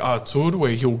been like Artur,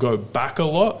 where he'll go back a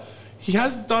lot. He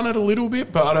has done it a little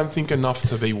bit, but I don't think enough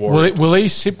to be worried. Will he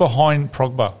sit behind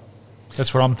Pogba?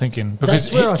 That's what I'm thinking. Because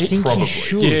that's where I think he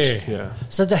should. Yeah.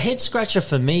 So the head scratcher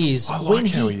for me is when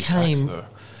he came...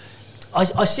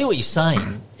 I see what you're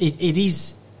saying.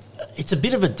 It's a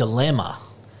bit of a dilemma.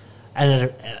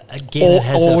 And again,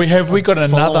 have we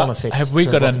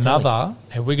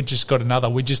just got another?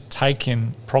 We just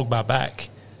taken Pogba back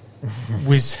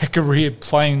with Zakaria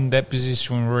playing that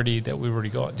position already that we already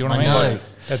got. Do you know what I mean?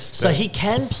 So he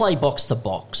can play box to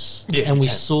box, and we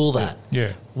saw that.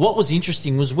 Yeah. What was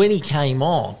interesting was when he came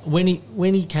on, when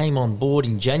he came on board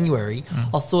in January,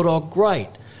 I thought, oh great,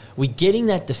 we're getting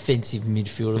that defensive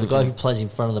midfielder, the guy who plays in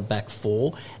front of the back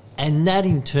four. And that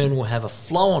in turn will have a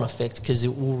flow-on effect because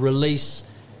it will release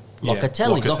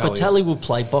Locatelli. Locatelli will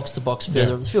play box-to-box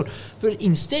further up the field. But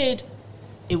instead,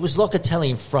 it was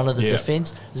Locatelli in front of the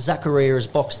defence, Zakaria is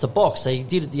box-to-box. So he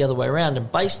did it the other way around.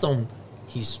 And based on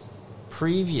his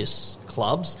previous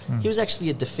clubs, he was actually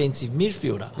a defensive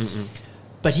midfielder.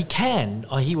 But he can.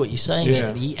 I hear what you're saying,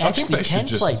 Anthony. He actually can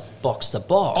play box to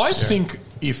box. I think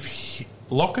if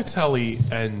Locatelli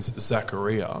and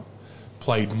Zakaria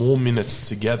played more minutes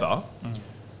together,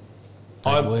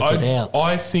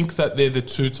 I think that they're the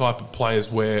two type of players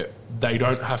where they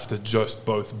don't have to just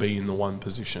both be in the one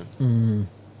position.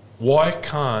 Why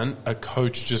can't a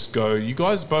coach just go, you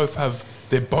guys both have...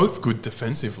 They're both good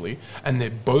defensively and they're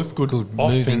both good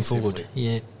offensively.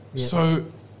 Yeah. So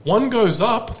one goes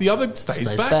up, the other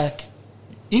stays back.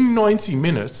 In 90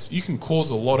 minutes, you can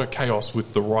cause a lot of chaos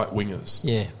with the right wingers.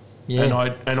 Yeah. And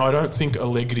I don't think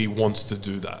Allegri wants to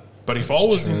do that. But if I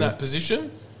was in that position,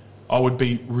 I would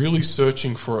be really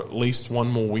searching for at least one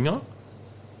more winger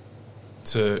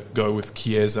to go with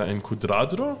Chiesa and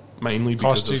Cuadrado, mainly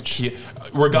because of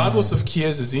regardless of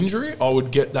Chiesa's injury, I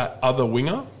would get that other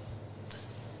winger.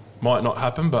 Might not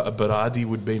happen, but a Berardi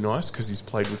would be nice because he's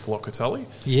played with Locatelli.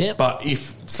 Yeah. But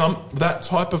if that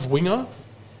type of winger,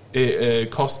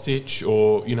 Kostic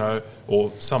or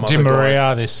some Di other Maria,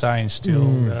 guy, they're saying still.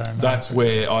 that's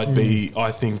where I'd be.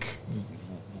 I think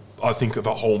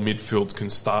the whole midfield can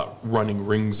start running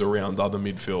rings around other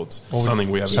midfields.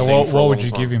 Something we haven't seen for a long time. So what would you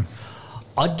give him?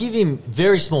 I'd give him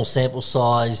very small sample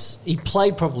size. He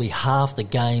played probably half the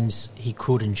games he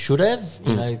could and should have,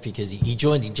 because he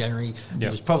joined in January. He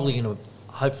was probably going to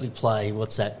hopefully play,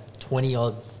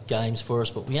 20-odd games for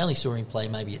us, but we only saw him play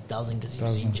maybe a dozen because he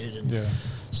was injured and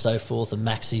so forth, and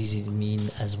Max eased him in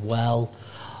as well.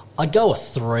 I'd go a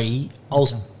 3. I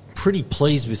was pretty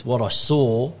pleased with what I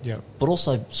saw, but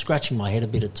also scratching my head a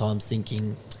bit at times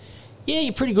thinking,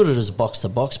 you're pretty good at it as a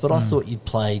box-to-box, but I thought you'd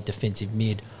play defensive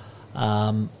mid.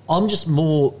 I'm just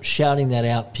more shouting that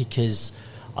out because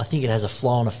I think it has a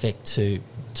flow-on effect to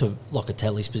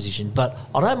Locatelli's position. But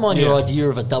I don't mind your idea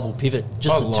of a double pivot,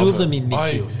 just the two of them in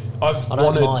midfield. I've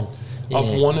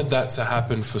wanted that to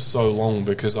happen for so long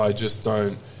because I just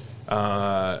don't...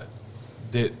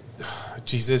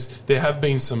 there have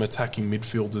been some attacking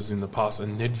midfielders in the past,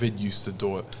 and Nedved used to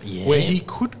do it, where he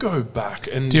could go back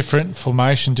and different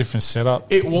formation, different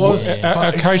setup. It was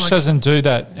a coach doesn't do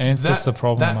that, and that's the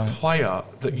problem. That player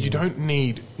that you don't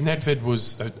need. Nedved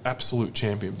was an absolute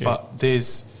champion, but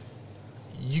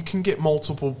you can get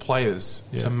multiple players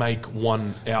to make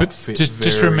one outfit. But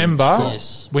just remember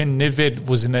when Nedved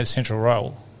was in that central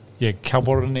role.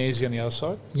 Calvoronesi on the other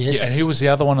side. And who was the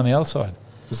other one on the other side?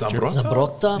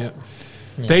 Zabrotta. Yeah.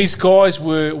 These guys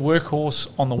were workhorse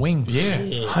on the wings.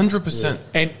 100%.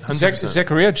 And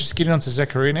Zakaria, just getting on to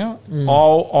Zakaria now,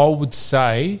 I would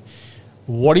say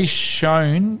what he's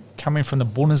shown coming from the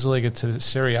Bundesliga to the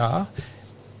Serie A,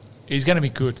 he's going to be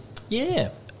good. Yeah.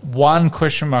 One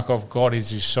question mark I've got is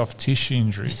his soft tissue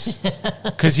injuries.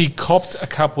 Because he copped a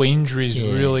couple of injuries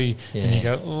and you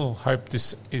go, hope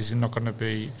this is not going to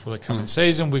be for the coming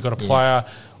season. We've got a player,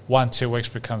 1-2 weeks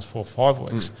becomes 4 or 5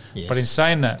 weeks. But in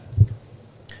saying that,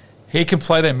 he can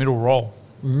play that middle role.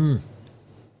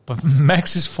 But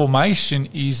Max's formation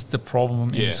is the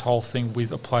problem in this whole thing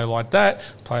with a player like that,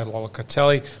 a player like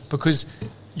Locatelli, because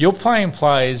you're playing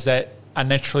players that are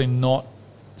naturally not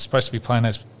supposed to be playing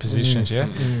those positions,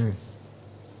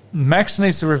 Max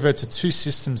needs to revert to 2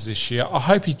 systems this year. I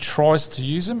hope he tries to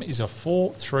use them. Is a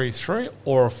 4-3-3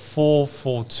 or a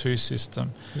 4-4-2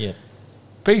 system.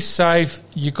 Be safe.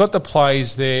 You got the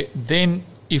players there. Then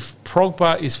if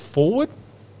Pogba is forward,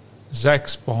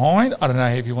 Zach's behind. I don't know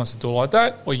if he wants to do it like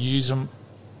that or use them,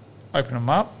 open them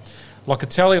up.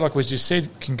 Locatelli, like we just said,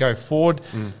 can go forward.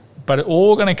 But it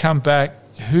all going to come back.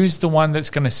 Who's the one that's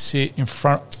going to sit in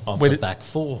front of the back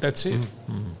 4? That's it.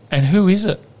 And who is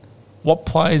it? What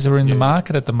players are in the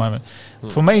market at the moment?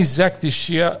 For me, Zach this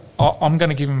year, I'm going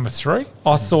to give him a 3.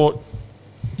 I thought,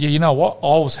 you know what?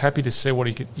 I was happy to see what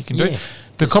he can do.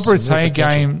 The Copa Italia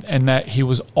game and that he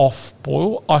was off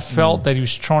boil. I felt that he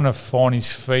was trying to find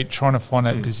his feet, trying to find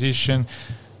that position.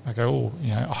 I go,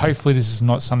 hopefully this is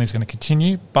not something that's going to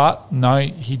continue. But no,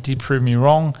 he did prove me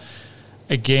wrong.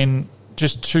 Again,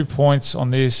 just 2 points on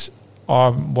this.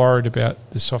 I'm worried about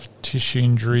the soft tissue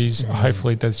injuries.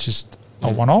 Hopefully that's just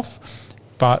a one-off.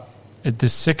 But the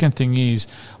second thing is,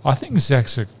 I think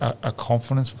Zach's a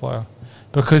confidence player.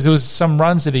 Because there was some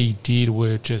runs that he did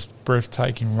were just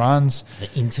breathtaking runs. The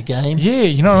intergame? Yeah,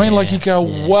 you know what I mean? Like you go,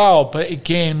 wow. But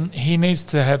again, he needs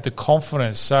to have the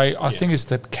confidence. So I think it's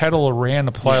the cattle around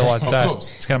a player like that.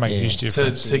 It's going to make a huge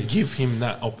difference. To give him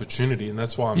that opportunity. And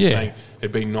that's why I'm saying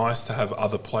it'd be nice to have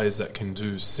other players that can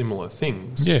do similar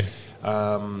things.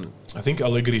 I think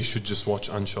Allegri should just watch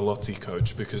Ancelotti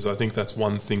coach, because I think that's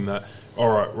one thing that, all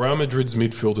right, Real Madrid's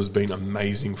midfield has been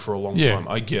amazing for a long time.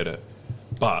 I get it.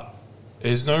 But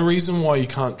There's no reason why you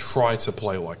can't try to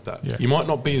play like that. Yeah. You might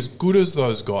not be as good as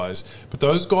those guys, but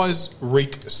those guys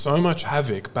wreak so much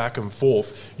havoc back and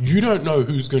forth. You don't know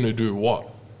who's going to do what.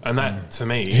 And that, to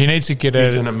me, he needs to get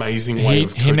is an amazing way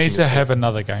of coaching. He needs to have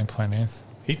another game plan, Anth.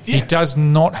 Yeah. He does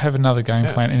not have another game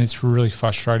plan, and it's really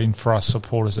frustrating for us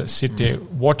supporters that sit there,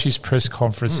 watch his press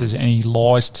conferences, and he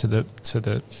lies to the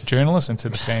journalists and to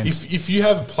the fans. If you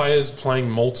have players playing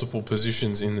multiple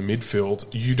positions in the midfield,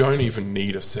 you don't even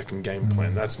need a second game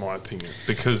plan. That's my opinion,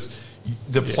 because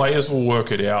the players will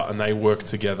work it out and they work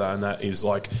together, and that is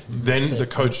like then the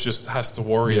coach just has to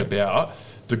worry about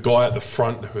the guy at the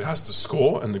front who has to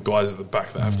score and the guys at the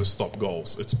back that have to stop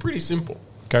goals. It's pretty simple.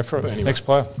 Go for it. Anyway. Next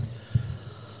player.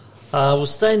 We'll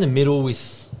stay in the middle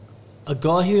with a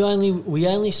guy who we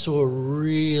only saw a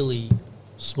really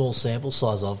small sample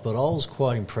size of, but I was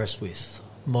quite impressed with.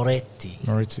 Moretti.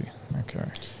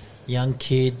 Okay. Young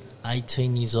kid,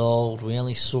 18 years old. We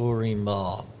only saw him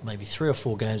maybe 3 or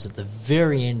 4 games at the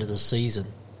very end of the season.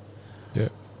 Yeah.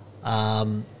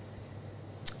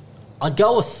 I'd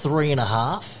go with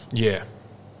 3.5. Yeah.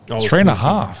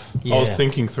 3.5? Yeah. I was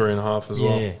thinking 3.5 as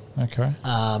well. Yeah. Okay.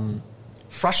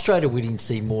 Frustrated we didn't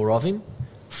see more of him.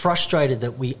 Frustrated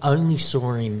that we only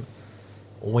saw him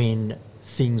when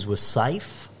things were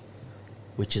safe,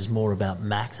 which is more about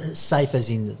Max. Safe as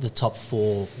in the top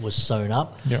 4 was sewn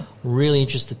up. Yeah. Really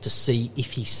interested to see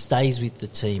if he stays with the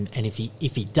team, and if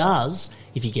he does,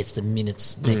 if he gets the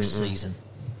minutes next season.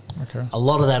 Okay. A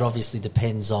lot of that obviously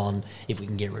depends on if we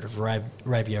can get rid of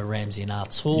Rabio, Ramsey and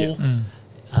Artur. Yeah.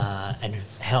 And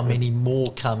how many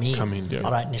more come in. Yeah.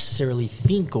 I don't necessarily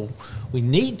think we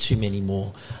need too many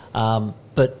more.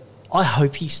 But I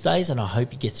hope he stays and I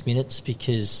hope he gets minutes,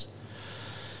 because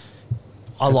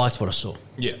I liked what I saw.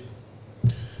 Yeah.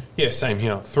 Yeah, same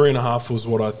here. 3.5 was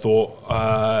what I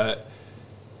thought.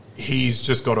 He's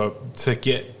just got to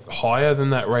get higher than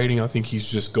that rating. I think he's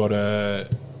just got to...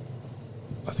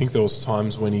 I think there was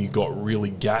times when he got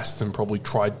really gassed and probably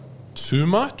tried too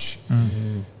much.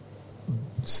 Mm-hmm.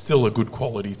 Still a good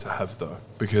quality to have, though,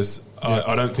 because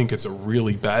I don't think it's a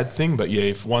really bad thing. But yeah,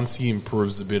 if once he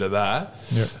improves a bit of that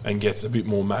and gets a bit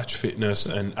more match fitness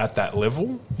and at that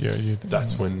level,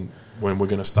 that's when we're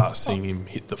going to start seeing him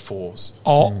hit the 4s.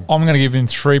 I'm going to give him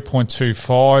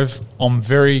 3.25. I'm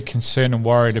very concerned and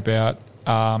worried about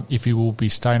if he will be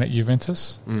staying at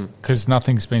Juventus, because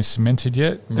nothing's been cemented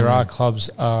yet. There are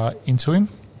clubs into him.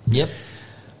 Yep.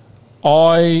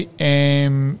 I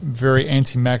am very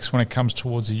anti-Max when it comes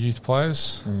towards the youth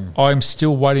players. I'm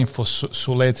still waiting for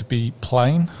Soler to be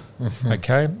playing,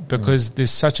 okay, because there's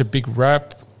such a big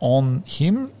rap on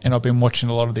him, and I've been watching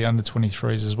a lot of the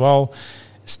under-23s as well.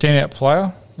 Standout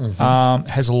player,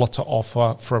 has a lot to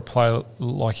offer for a player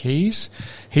like he's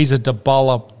a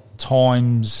Dybala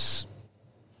times,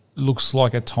 looks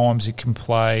like at times he can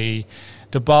play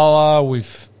Dybala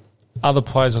with... Other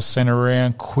players are sent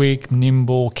around, quick,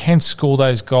 nimble, can score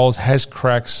those goals, has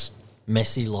cracks.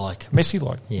 Messi-like.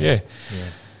 Yeah.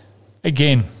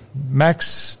 Again,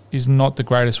 Max is not the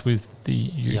greatest with the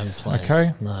youth,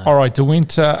 okay? No. All right, De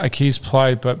Winter, Aki's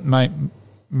played, but, mate,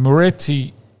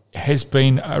 Moretti has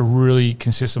been a really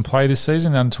consistent player this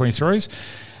season, under 23s.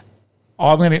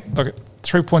 I'm going to,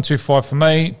 3.25 for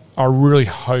me. I really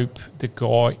hope the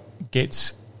guy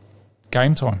gets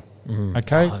game time.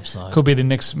 Okay, I hope so. Could be the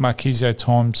next Marquisio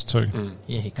times 2.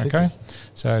 Yeah, he could. Okay,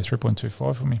 so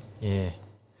 3.25 for me. Yeah.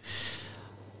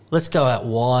 Let's go out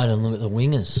wide and look at the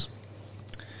wingers.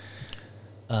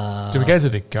 Do we go to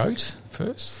the GOAT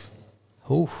first?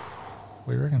 Oof.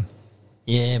 What do you reckon?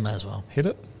 Yeah, may as well. Hit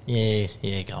it?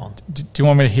 Yeah, go on. Do you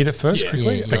want me to hit it first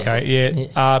quickly? Yeah. Okay,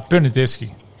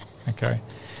 Bernardeschi. Okay.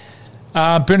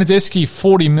 Bernardeschi,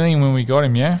 40 million when we got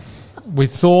him, yeah? We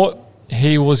thought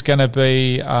he was going to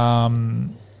be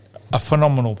a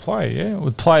phenomenal player, yeah?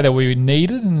 The player that we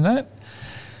needed and that.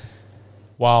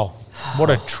 Wow. What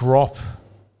a drop.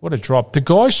 What a drop. The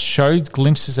guy showed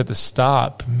glimpses at the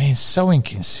start, but, man, so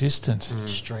inconsistent.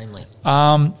 Extremely.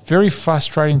 Very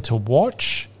frustrating to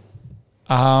watch.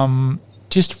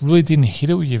 Just really didn't hit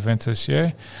it with Juventus,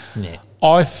 yeah? Yeah.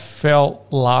 I felt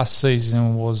last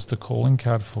season was the calling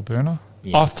card for Berner.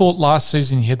 Yeah. I thought last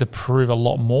season he had to prove a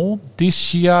lot more.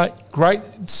 This year, great.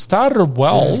 Started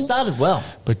well.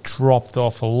 But dropped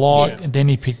off a lot. Yeah. And then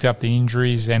he picked up the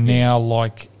injuries, and now,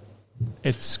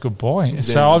 it's goodbye. Then,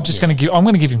 so I'm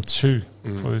going to give him 2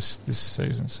 for this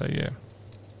season. So, yeah.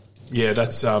 Yeah,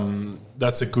 that's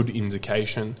a good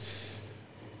indication.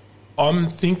 I'm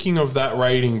thinking of that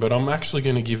rating, but I'm actually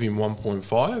going to give him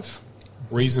 1.5.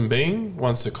 Reason being,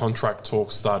 once the contract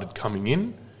talks started coming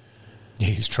in, yeah,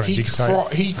 he's trying to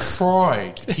dictate. He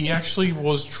tried. He actually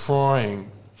was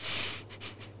trying.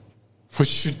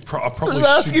 I probably was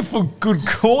asking for good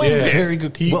coin. Yeah. Very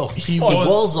good. He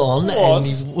was on, and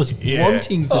he was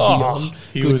wanting to be on.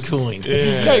 Good coin.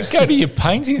 Yeah. Go to your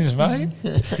paintings, mate.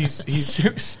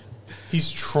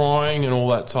 He's trying and all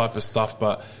that type of stuff,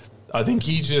 but I think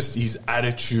his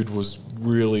attitude was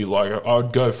really like,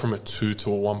 I'd go from a 2 to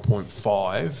a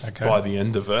 1.5 by the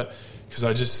end of it, because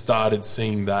I just started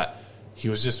seeing that he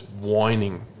was just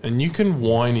whining. And you can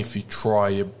whine if you try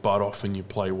your butt off and you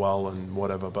play well and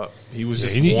whatever, but he was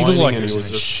just whining. He looked like and he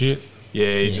was just shit.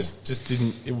 Yeah, he just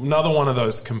didn't. Another one of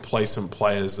those complacent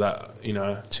players that,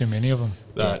 too many of them.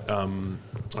 That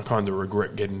I kind of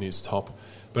regret getting his top.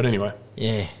 But anyway.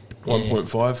 Yeah.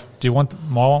 1.5. Do you want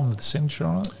my one with the signature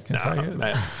on it?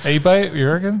 Nah, eBay it, you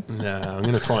reckon? Nah, I'm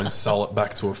going to try and sell it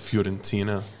back to a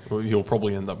Fiorentina. He'll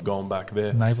probably end up going back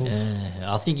there. Naples?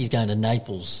 I think he's going to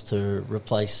Naples to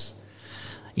replace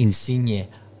Insigne.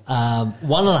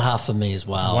 1.5 for me as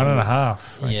well.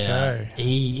 1.5. Okay. Yeah,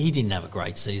 he didn't have a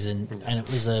great season, and it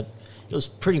was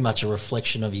pretty much a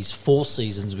reflection of his 4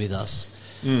 seasons with us.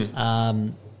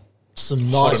 Some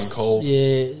Hot nice, and cold.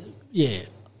 Yeah,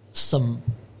 some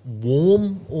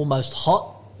warm, almost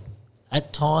hot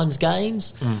at times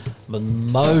games, but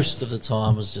most of the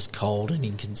time was just cold and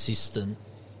inconsistent.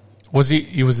 Was he?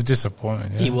 He was a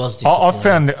disappointment. Yeah? He was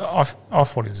disappointing. I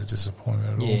thought he was a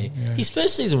disappointment. Yeah. His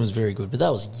first season was very good, but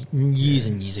that was years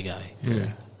and years ago.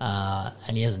 Yeah.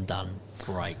 And he hasn't done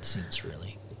great since,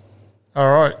 really.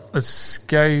 All right, let's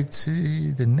go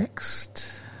to the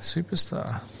next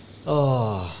superstar.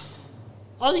 Oh,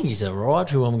 I think he's all right.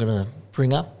 Who I'm going to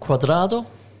bring up? Cuadrado.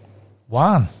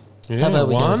 Juan. How about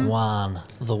we go with Juan?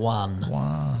 The one.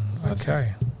 Juan.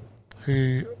 Okay.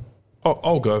 Who?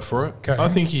 I'll go for it. I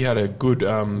think he had a good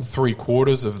 3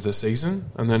 quarters of the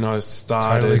season, and then I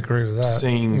started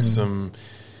seeing some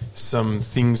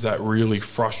things that really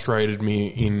frustrated me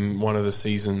in one of the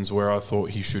seasons where I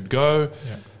thought he should go.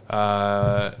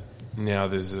 Yeah. Now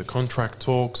there's the contract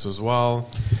talks as well.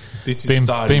 This is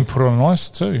being put on ice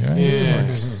too.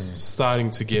 Yeah,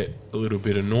 starting to get a little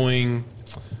bit annoying.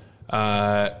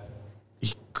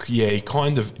 He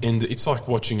kind of ended. It's like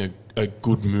watching a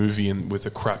good movie and with a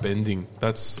crap ending.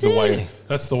 That's the way.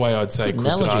 That's the way I'd say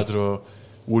Cuadrado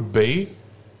would be.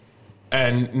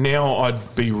 And now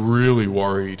I'd be really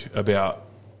worried about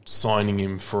signing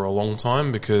him for a long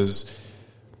time, because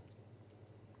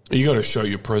you got to show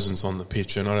your presence on the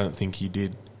pitch, and I don't think he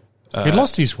did. He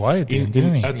lost his way at the end,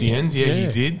 didn't he? At the end,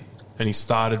 he did, and he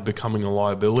started becoming a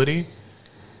liability.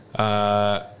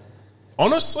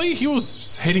 Honestly, he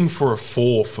was heading for a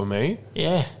 4 for me.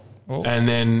 Yeah. And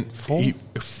then 4? he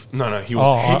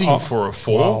was heading for a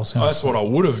 4. Well, that's what I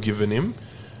would have given him.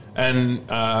 And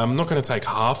I'm not going to take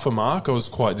half a mark. I was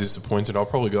quite disappointed. I'll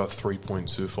probably go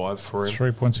 3.25 for him.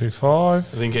 3.25. I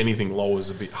think anything lower is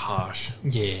a bit harsh.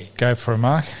 Yeah. Go for a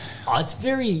mark. It's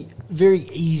very, very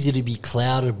easy to be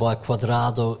clouded by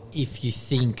Cuadrado if you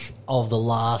think of the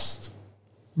last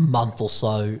month or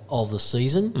so of the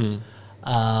season.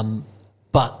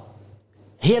 But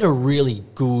he had a really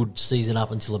good season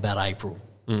up until about April.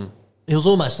 It was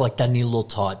almost like Danilo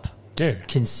type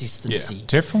consistency. Yeah,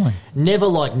 definitely. Never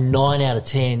like 9 out of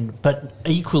 10, but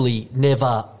equally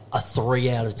never a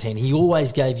 3 out of 10. He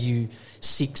always gave you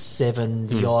 6, 7,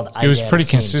 the odd 8 out of 10. He was pretty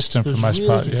consistent for the most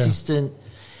part. Consistent.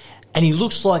 And he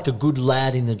looks like a good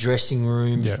lad in the dressing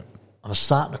room. Yeah. I'm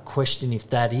starting to question if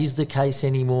that is the case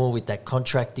anymore with that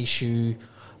contract issue.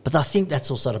 But I think that's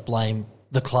also to blame.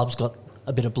 The club's got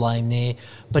a bit of blame there.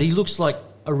 But he looks like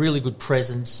a really good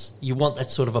presence. You want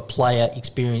that sort of a player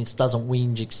experience, doesn't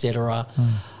whinge, etc.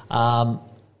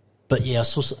 But yeah,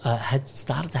 I had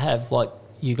started to have, like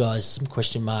you guys, some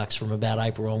question marks from about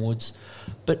April onwards.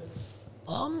 But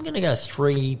I'm going to go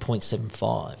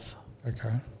 3.75.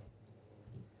 Okay.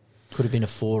 Could have been a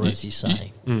 4, as you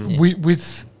say.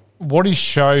 With what he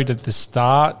showed at the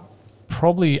start,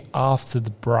 probably after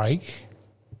the break,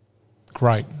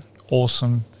 great,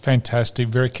 awesome, fantastic,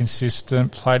 very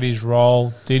consistent, played his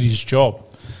role, did his job.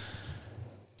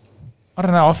 I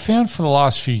don't know, I found for the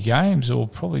last few games, or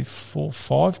probably 4 or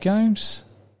 5 games,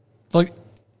 like,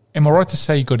 am I right to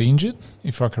say he got injured,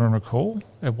 if I can recall?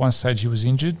 At one stage he was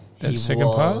injured, that second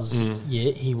part?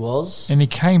 Yeah, he was. And he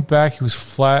came back, he was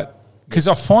flat. Because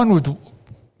I find with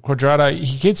Cuadrado,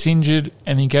 he gets injured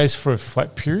and he goes for a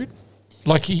flat period.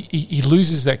 Like he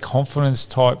loses that confidence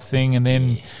type thing, and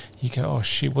then you go, oh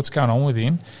shit, what's going on with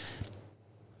him?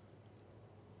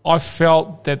 I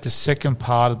felt that the second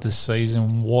part of the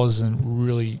season wasn't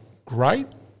really great.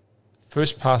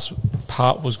 First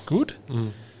part was good.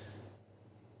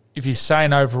 If you're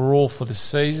saying overall for the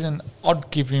season, I'd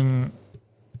give him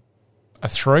a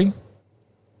 3.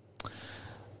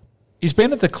 he's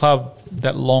been at the club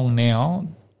that long now.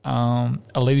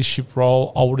 A leadership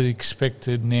role, I would have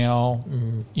expected now,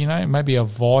 maybe a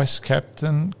vice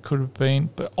captain could have been,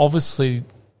 but obviously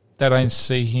they don't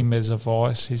see him as a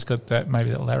vice. He's got that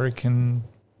larrikin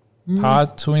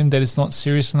part to him that is not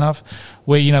serious enough,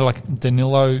 where, like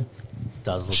Danilo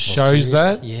does look shows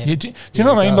that. Yeah. Do you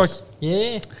know what I mean?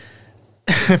 Yeah.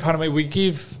 Pardon me, we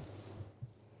give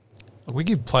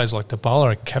players like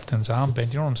Dybala a captain's armband. Do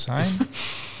you know what I'm saying?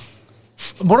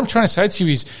 What I'm trying to say to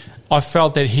you is I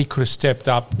felt that he could have stepped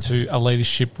up to a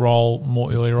leadership role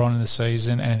more earlier on in the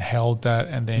season and held that,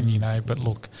 and then, but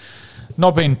look,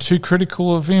 not being too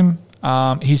critical of him.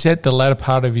 He's at the latter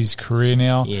part of his career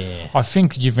now. Yeah. I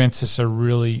think Juventus are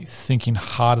really thinking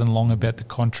hard and long about the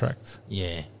contract.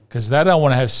 Yeah. Because they don't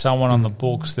want to have someone on the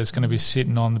books that's going to be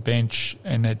sitting on the bench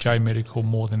and at J Medical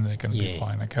more than they're going to be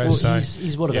playing. Okay, well, so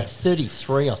he's about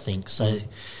 33, I think. So,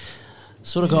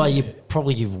 sort of guy you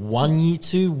probably give 1 year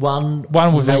to, one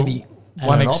with maybe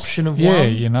an option of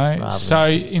one. Yeah, So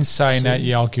in saying that,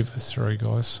 I'll give it 3,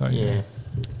 guys. So yeah.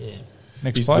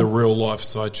 Next he's play. the real life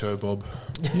sideshow, Bob.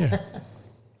 Yeah.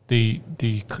 The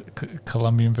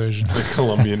Colombian version. The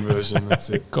Colombian version. That's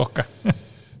it. Coca.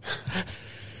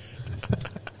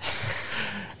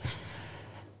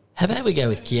 How about we go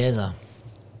with Chiesa?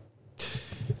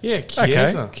 Yeah,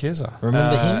 Chiesa. Okay, Chiesa.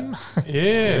 Remember him?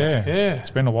 Yeah. It's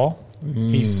been a while.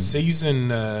 His season,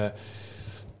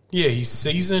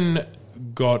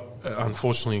 got,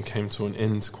 unfortunately, came to an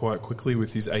end quite quickly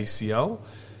with his ACL.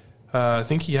 I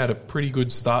think he had a pretty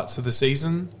good start to the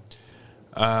season.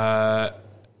 And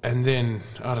then,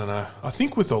 I don't know. I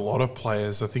think with a lot of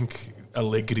players, I think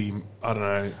Allegri, I don't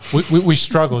know. We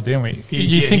struggled, didn't we?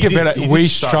 You think about it, we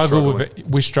struggled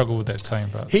with that team.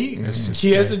 But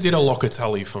Chiesa did a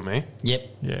Locatelli for me.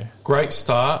 Yep. Yeah. Great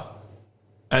start,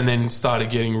 and then started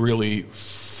getting really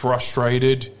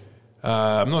frustrated.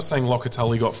 I'm not saying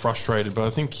Locatelli got frustrated, but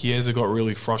I think Chiesa got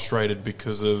really frustrated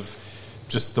because of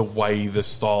just the way, the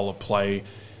style of play.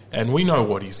 And we know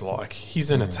what he's like.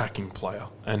 He's an attacking player,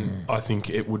 and I think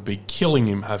it would be killing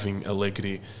him having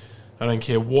Allegri. I don't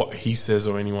care what he says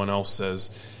or anyone else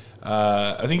says.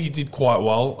 I think he did quite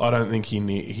well. I don't think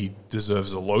he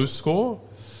deserves a low score.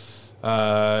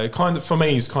 For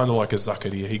me, he's kind of like a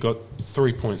Zakaria. He got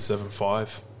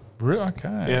 3.75. Really?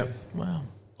 Okay. Yeah. Wow.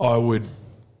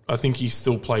 I think he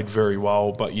still played very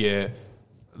well, but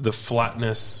the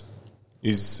flatness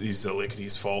is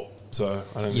Allegri's fault. So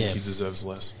I don't think he deserves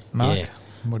less. Mark,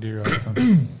 what do you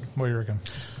reckon?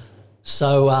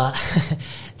 So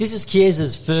this is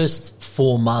Chiesa's first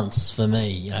 4 months for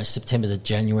me, September to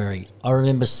January. I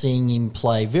remember seeing him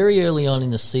play very early on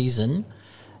in the season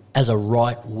as a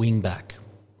right wing back.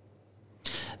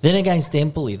 Then against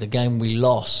Empoli, the game we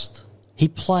lost, he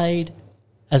played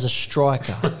as a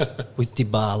striker with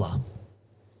Dybala.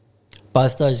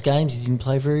 Both those games he didn't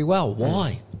play very well.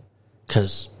 Why?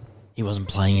 Because he wasn't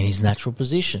playing in his natural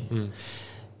position.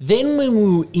 Then when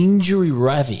we were injury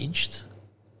ravaged,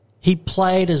 he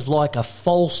played as like a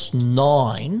false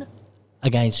 9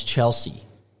 against Chelsea.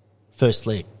 First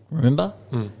leg, remember?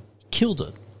 Killed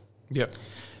it. Yep.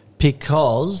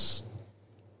 Because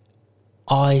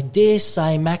I dare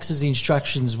say Max's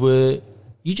instructions were,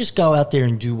 you just go out there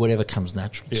and do whatever comes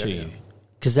natural to you.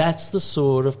 Because that's the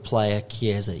sort of player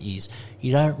Chiesa is.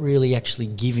 You don't really actually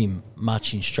give him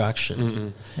much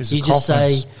instruction. You just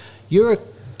say, you're a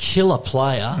killer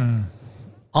player.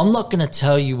 I'm not going to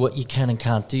tell you what you can and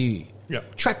can't do.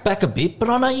 Yep. Track back a bit, but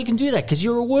I know you can do that because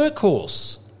you're a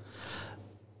workhorse.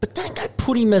 But don't go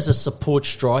put him as a support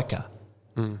striker.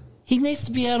 He needs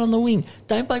to be out on the wing.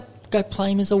 Don't go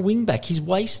play him as a wing back. He's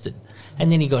wasted.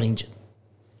 And then he got injured.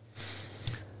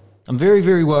 I'm very,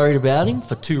 very worried about him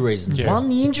for 2 reasons. Yeah. 1,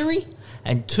 the injury,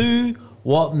 and 2,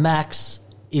 what Max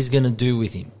is going to do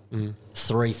with him.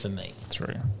 3 for me.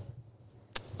 3.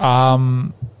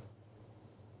 I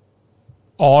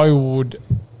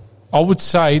would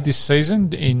say this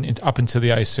season, up until the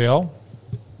ACL,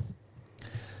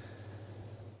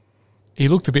 he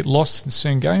looked a bit lost in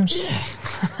certain games.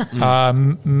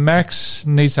 Max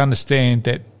needs to understand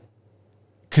that,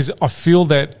 because I feel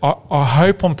that I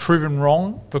hope I'm proven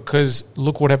wrong, because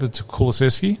look what happened to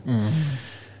Kulusevski.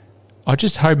 I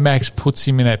just hope Max puts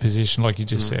him in that position, like you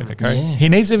just said. Okay, he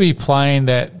needs to be playing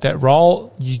that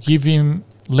role. You give him,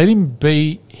 let him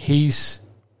be his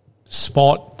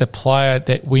spot, the player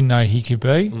that we know he could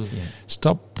be.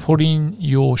 Stop putting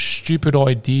your stupid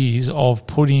ideas of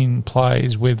putting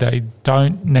players where they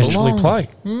don't naturally play.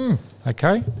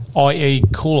 Okay, i.e.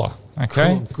 Cooler.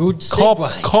 Okay, Good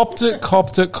segue. Copped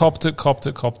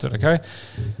it. Okay,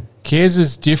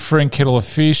 Chiesa's different kettle of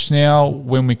fish now.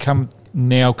 When we come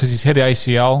now because he's had the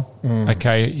ACL.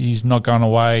 Okay, he's not going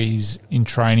away. He's in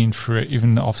training for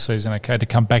even the off season. Okay, to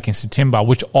come back in September,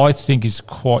 which I think is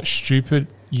quite stupid.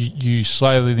 You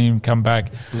slowly let him come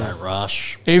back. No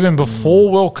rush. Even before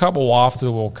World Cup or after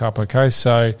the World Cup. Okay,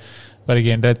 so, but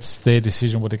again, that's their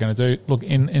decision what they're going to do. Look,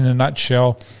 in a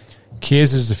nutshell,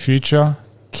 Chiesa is the future.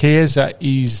 Chiesa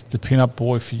is the pin-up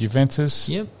boy for Juventus.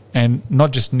 Yep. And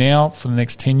not just now, for the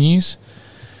next 10 years.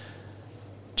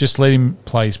 Just let him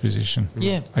play his position.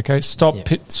 Yeah. Okay, stop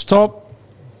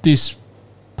this,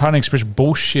 pardon expression,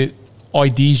 bullshit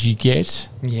ideas you get.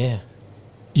 Yeah.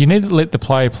 You need to let the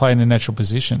player play in a natural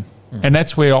position. And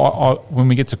that's where, I when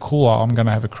we get to Kula, I'm going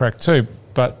to have a crack too.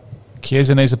 But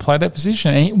Chiesa needs to play that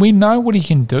position. And we know what he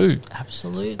can do.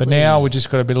 Absolutely. But now we've just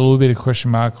got a little bit of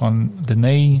question mark on the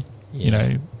knee,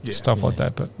 stuff like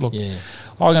that. But look, I'm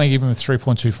going to give him a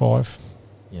 3.25.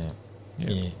 Yeah.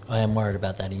 I am worried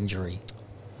about that injury.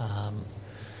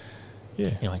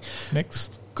 Anyway.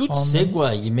 Next. Good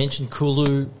segue. You mentioned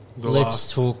Kulu.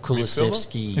 Let's talk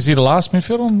Kulusevski. Is he the last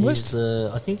midfielder on the list?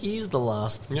 I think he is the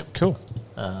last. Yep. Cool.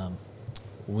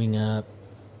 Winger,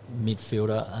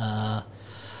 midfielder.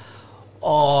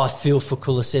 I feel for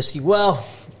Kulusevski. Well,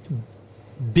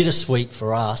 bittersweet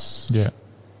for us. Yeah.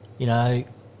 You know,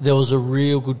 there was a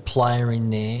real good player in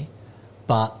there,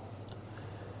 but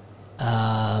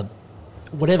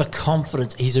whatever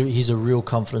confidence, he's a real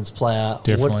confidence player.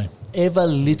 Definitely. Whatever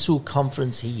little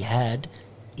confidence he had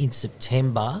in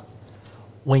September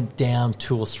went down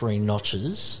 2 or 3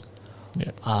 notches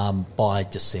by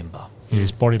December. Yeah,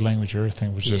 his body language,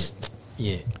 everything was just...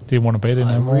 Yeah. Didn't want to be there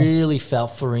no more. I really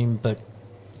felt for him, but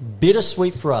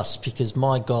bittersweet for us because,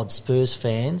 my God, Spurs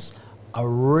fans are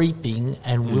reaping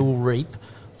and will reap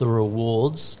the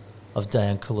rewards of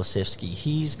Dejan Kulusevski.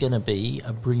 He's going to be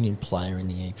a brilliant player in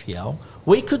the EPL.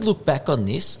 We could look back on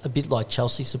this a bit like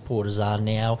Chelsea supporters are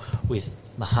now with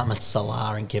Mohamed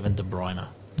Salah and Kevin De Bruyne.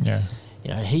 Yeah.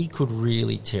 You know, he could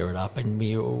really tear it up, and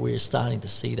we're starting to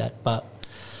see that. But,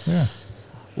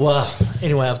 well,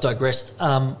 anyway, I've digressed.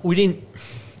 He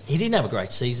didn't have a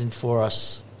great season for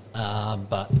us,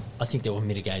 but I think there were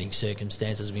mitigating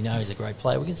circumstances. We know he's a great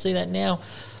player. We can see that now.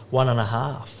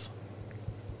 1.5.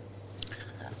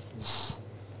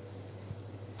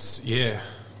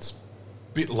 It's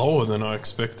a bit lower than I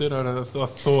expected. I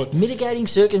thought mitigating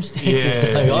circumstances.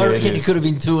 Though. I reckon it could have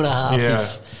been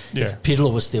 2.5 if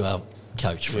Pidler was still our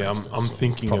coach. For instance, I'm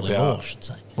thinking probably about. More, I should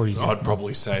say. I'd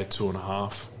probably say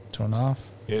 2.5. 2.5.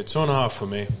 Yeah, 2.5 for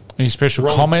me. Any special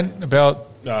comment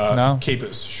about? No. Keep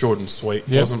it short and sweet.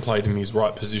 Wasn't played in his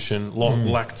right position.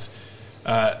 Lacked,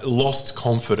 lost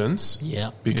confidence.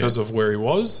 Because of where he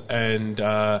was, and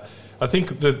I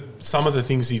think that some of the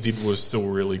things he did was still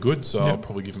really good. So I'll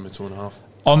probably give him a 2.5.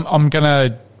 I'm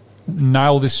gonna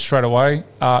nail this straight away.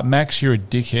 Max, you're a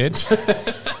dickhead.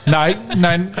 no,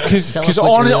 because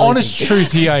honest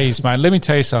truth here is, mate. Let me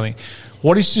tell you something.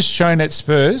 What he's just shown at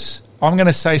Spurs, I'm going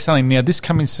to say something now. This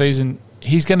coming season,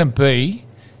 he's going to be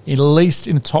at least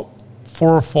in the top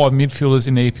 4 or 5 midfielders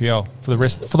in the EPL for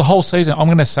the whole season. I'm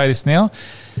going to say this now.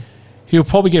 He'll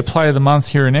probably get Player of the Month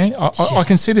here and there. I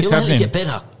can see this happening. He'll only get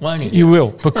better, won't he? He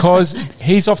will, because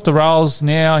he's off the rails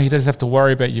now. He doesn't have to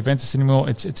worry about Juventus anymore.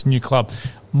 It's a new club.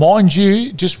 Mind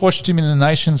you, just watched him in the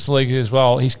Nations League as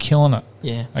well. He's killing it.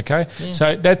 Yeah. Okay? Yeah.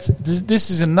 So this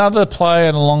is another player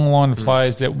in a long line of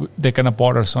players that they're going to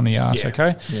bite us on the arse,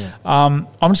 okay? Yeah. I'm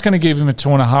just going to give him a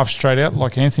 2.5 straight out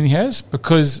like Anthony has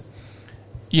because,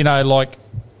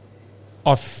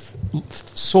 I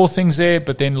saw things there,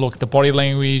 but then look, the body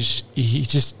language, he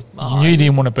just knew he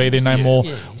didn't want to be there no more.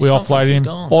 Yeah, we offloaded him.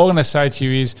 All I'm going to say to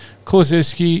you is,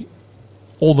 Kulusevski,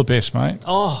 all the best, mate.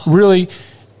 Oh, really,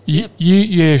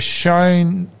 you've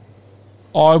shown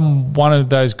I'm one of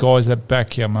those guys that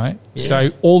back you, mate. Yeah.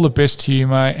 So all the best to you,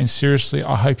 mate, and seriously,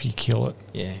 I hope you kill it.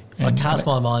 Yeah. I cast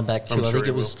my mind back to, I think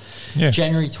it was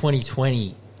January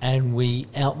 2020, and we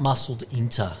outmuscled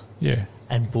Inter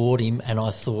and bought him, and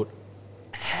I thought,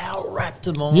 how wrapped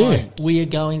am I? Yeah. We are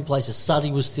going places.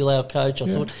 Suddy was still our coach. I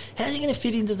thought, how's he going to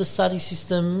fit into the Suddy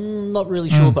system? Not really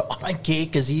sure, but I don't care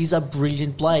because he's a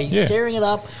brilliant player. He's tearing it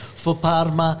up for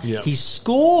Parma. Yeah. He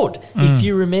scored, if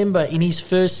you remember, in his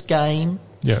first game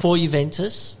for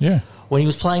Juventus. Yeah. When he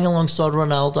was playing alongside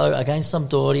Ronaldo against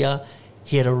Sampdoria.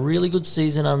 He had a really good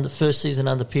season first season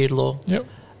under Pirlo. Yep.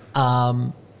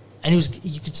 And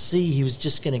you could see he was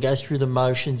just going to go through the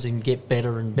motions and get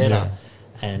better and better. Yeah.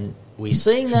 And we're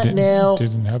seeing that now,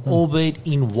 albeit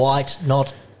in white,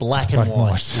 not black and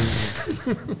white.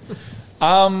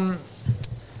 I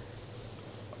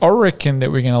reckon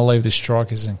that we're going to leave the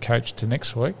strikers and coach to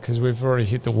next week because we've already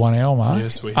hit the 1 hour mark.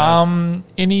 Yes, we have.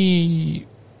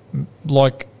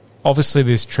 obviously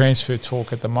there's transfer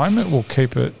talk at the moment. We'll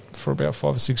keep it for about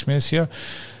 5 or 6 minutes here.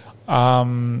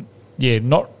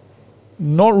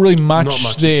 Not really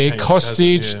much there. Changed,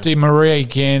 Kostic, Di Maria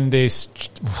again. There's,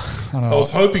 I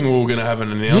was hoping we were going to have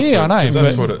an announcement. Yeah, I know. Because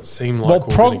that's what it seemed like.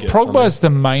 Well, Progba's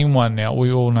the main one now.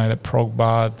 We all know that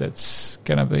Progba, that's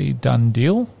going to be done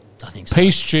deal. I think so.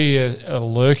 PSG are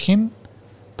lurking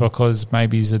because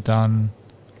maybe Zidane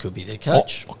could be their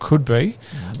coach. Could be.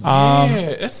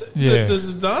 The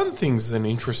Zidane thing's an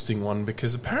interesting one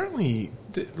because apparently,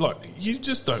 you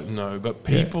just don't know, but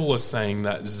people are saying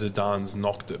that Zidane's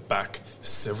knocked it back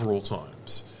several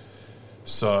times.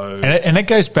 So, and that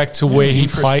goes back to where he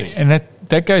played, and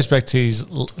that goes back to his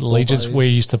allegiance where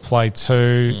he used to play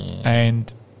too,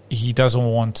 and he doesn't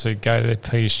want to go to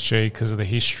PSG because of the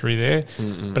history there.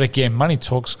 But again, money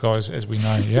talks, guys, as we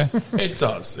know, yeah? It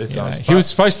does. He was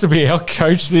supposed to be our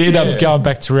coach. They ended up going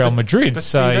back to Real Madrid. But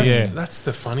that's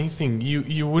the funny thing.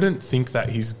 You wouldn't think that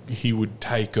he would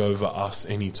take over us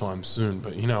anytime soon.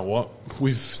 But you know what?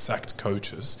 We've sacked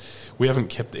coaches. We haven't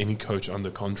kept any coach under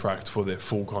contract for their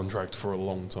full contract for a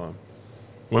long time.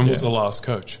 When was the last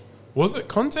coach? Was it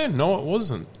Conte? No, it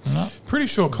wasn't. No. Pretty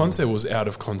sure Conte was out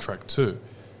of contract too.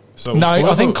 So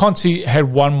I think Conte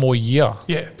had one more year.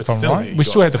 Yeah, but still, right? We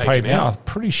still had to pay him out. I'm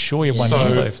pretty sure he had 1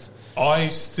 year left. I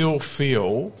still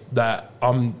feel that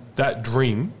that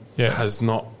dream has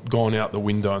not gone out the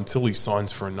window until he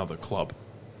signs for another club.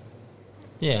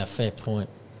 Yeah, fair point.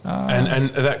 And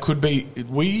that could be,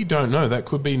 we don't know, that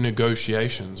could be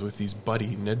negotiations with his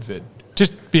buddy Nedved.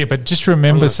 But just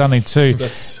remember something too.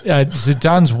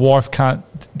 Zidane's wife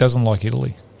doesn't like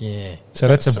Italy. Yeah, so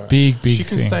that's a big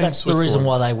thing. That's the reason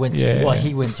why they went. Why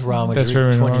he went to Real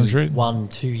Madrid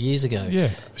 2 years ago.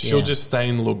 Yeah, she'll just stay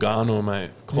in Lugano,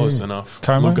 mate. Close enough.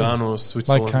 Como? Lugano,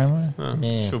 Switzerland. Like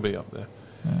Como? She'll be up there.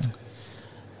 Yeah.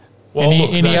 Well,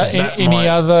 any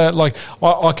other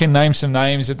I can name some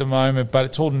names at the moment, but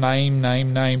it's all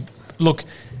name. Look,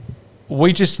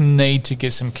 we just need to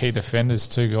get some key defenders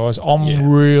too, guys.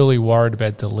 I'm really worried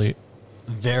about De Ligt.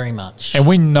 Very much. And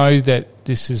we know that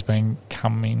this has been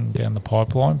coming down the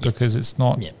pipeline because it's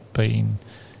not been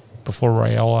before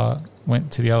Raiola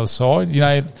went to the other side. You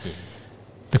know,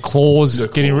 the clause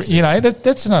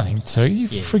that's another thing too. You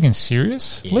frigging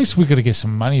serious? Yeah. At least we've got to get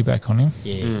some money back on him.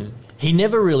 Yeah. He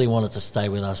never really wanted to stay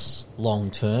with us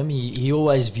long term. He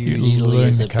always viewed Italy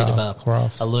as a bit of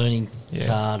a learning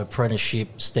card,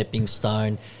 apprenticeship, stepping stone.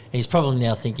 And he's probably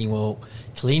now thinking, well,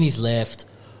 Chiellini's left,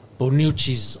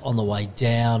 Bonucci's on the way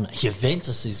down,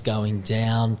 Juventus is going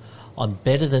down. I'm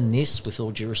better than this, with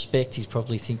all due respect. He's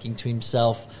probably thinking to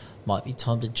himself, might be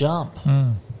time to jump.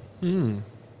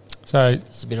 So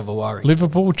it's a bit of a worry.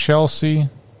 Liverpool, Chelsea,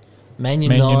 Man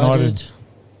United.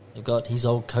 They've got his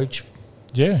old coach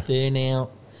there now.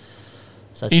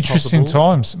 So interesting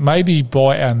times. Maybe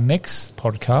by our next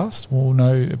podcast, we'll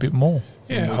know a bit more.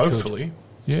 Yeah, hopefully.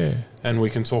 Yeah. And we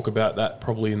can talk about that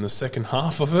probably in the second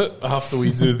half of it after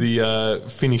we do the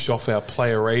finish off our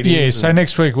player ratings. Yeah, so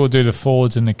next week we'll do the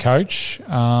forwards and the coach,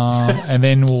 and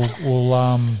then we'll.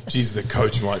 Geez, the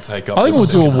coach might take up. I think we'll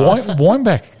do a wind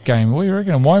back game. What do you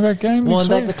reckon? A wind back game? Wind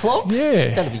back the clock.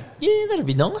 Yeah, that'd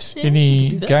be nice. Yeah,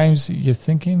 any games that you're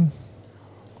thinking?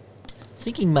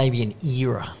 Thinking maybe an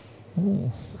era.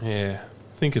 Ooh. Yeah,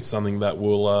 I think it's something that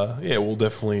we'll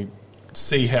definitely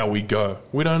see how we go.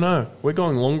 We don't know. We're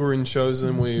going longer in shows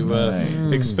than we've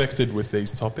expected with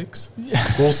these topics.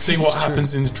 We'll see what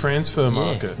happens in the transfer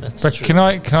market. But true. Can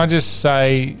I just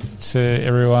say to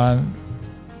everyone,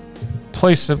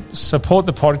 please support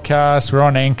the podcast. We're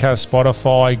on Anchor,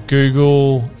 Spotify,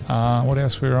 Google. What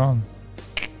else we're on?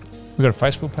 We've got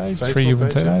a Facebook page, 3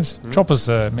 Juventinos. Drop us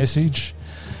a message.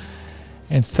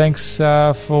 And thanks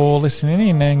for listening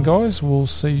in. And guys, we'll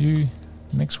see you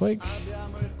next week.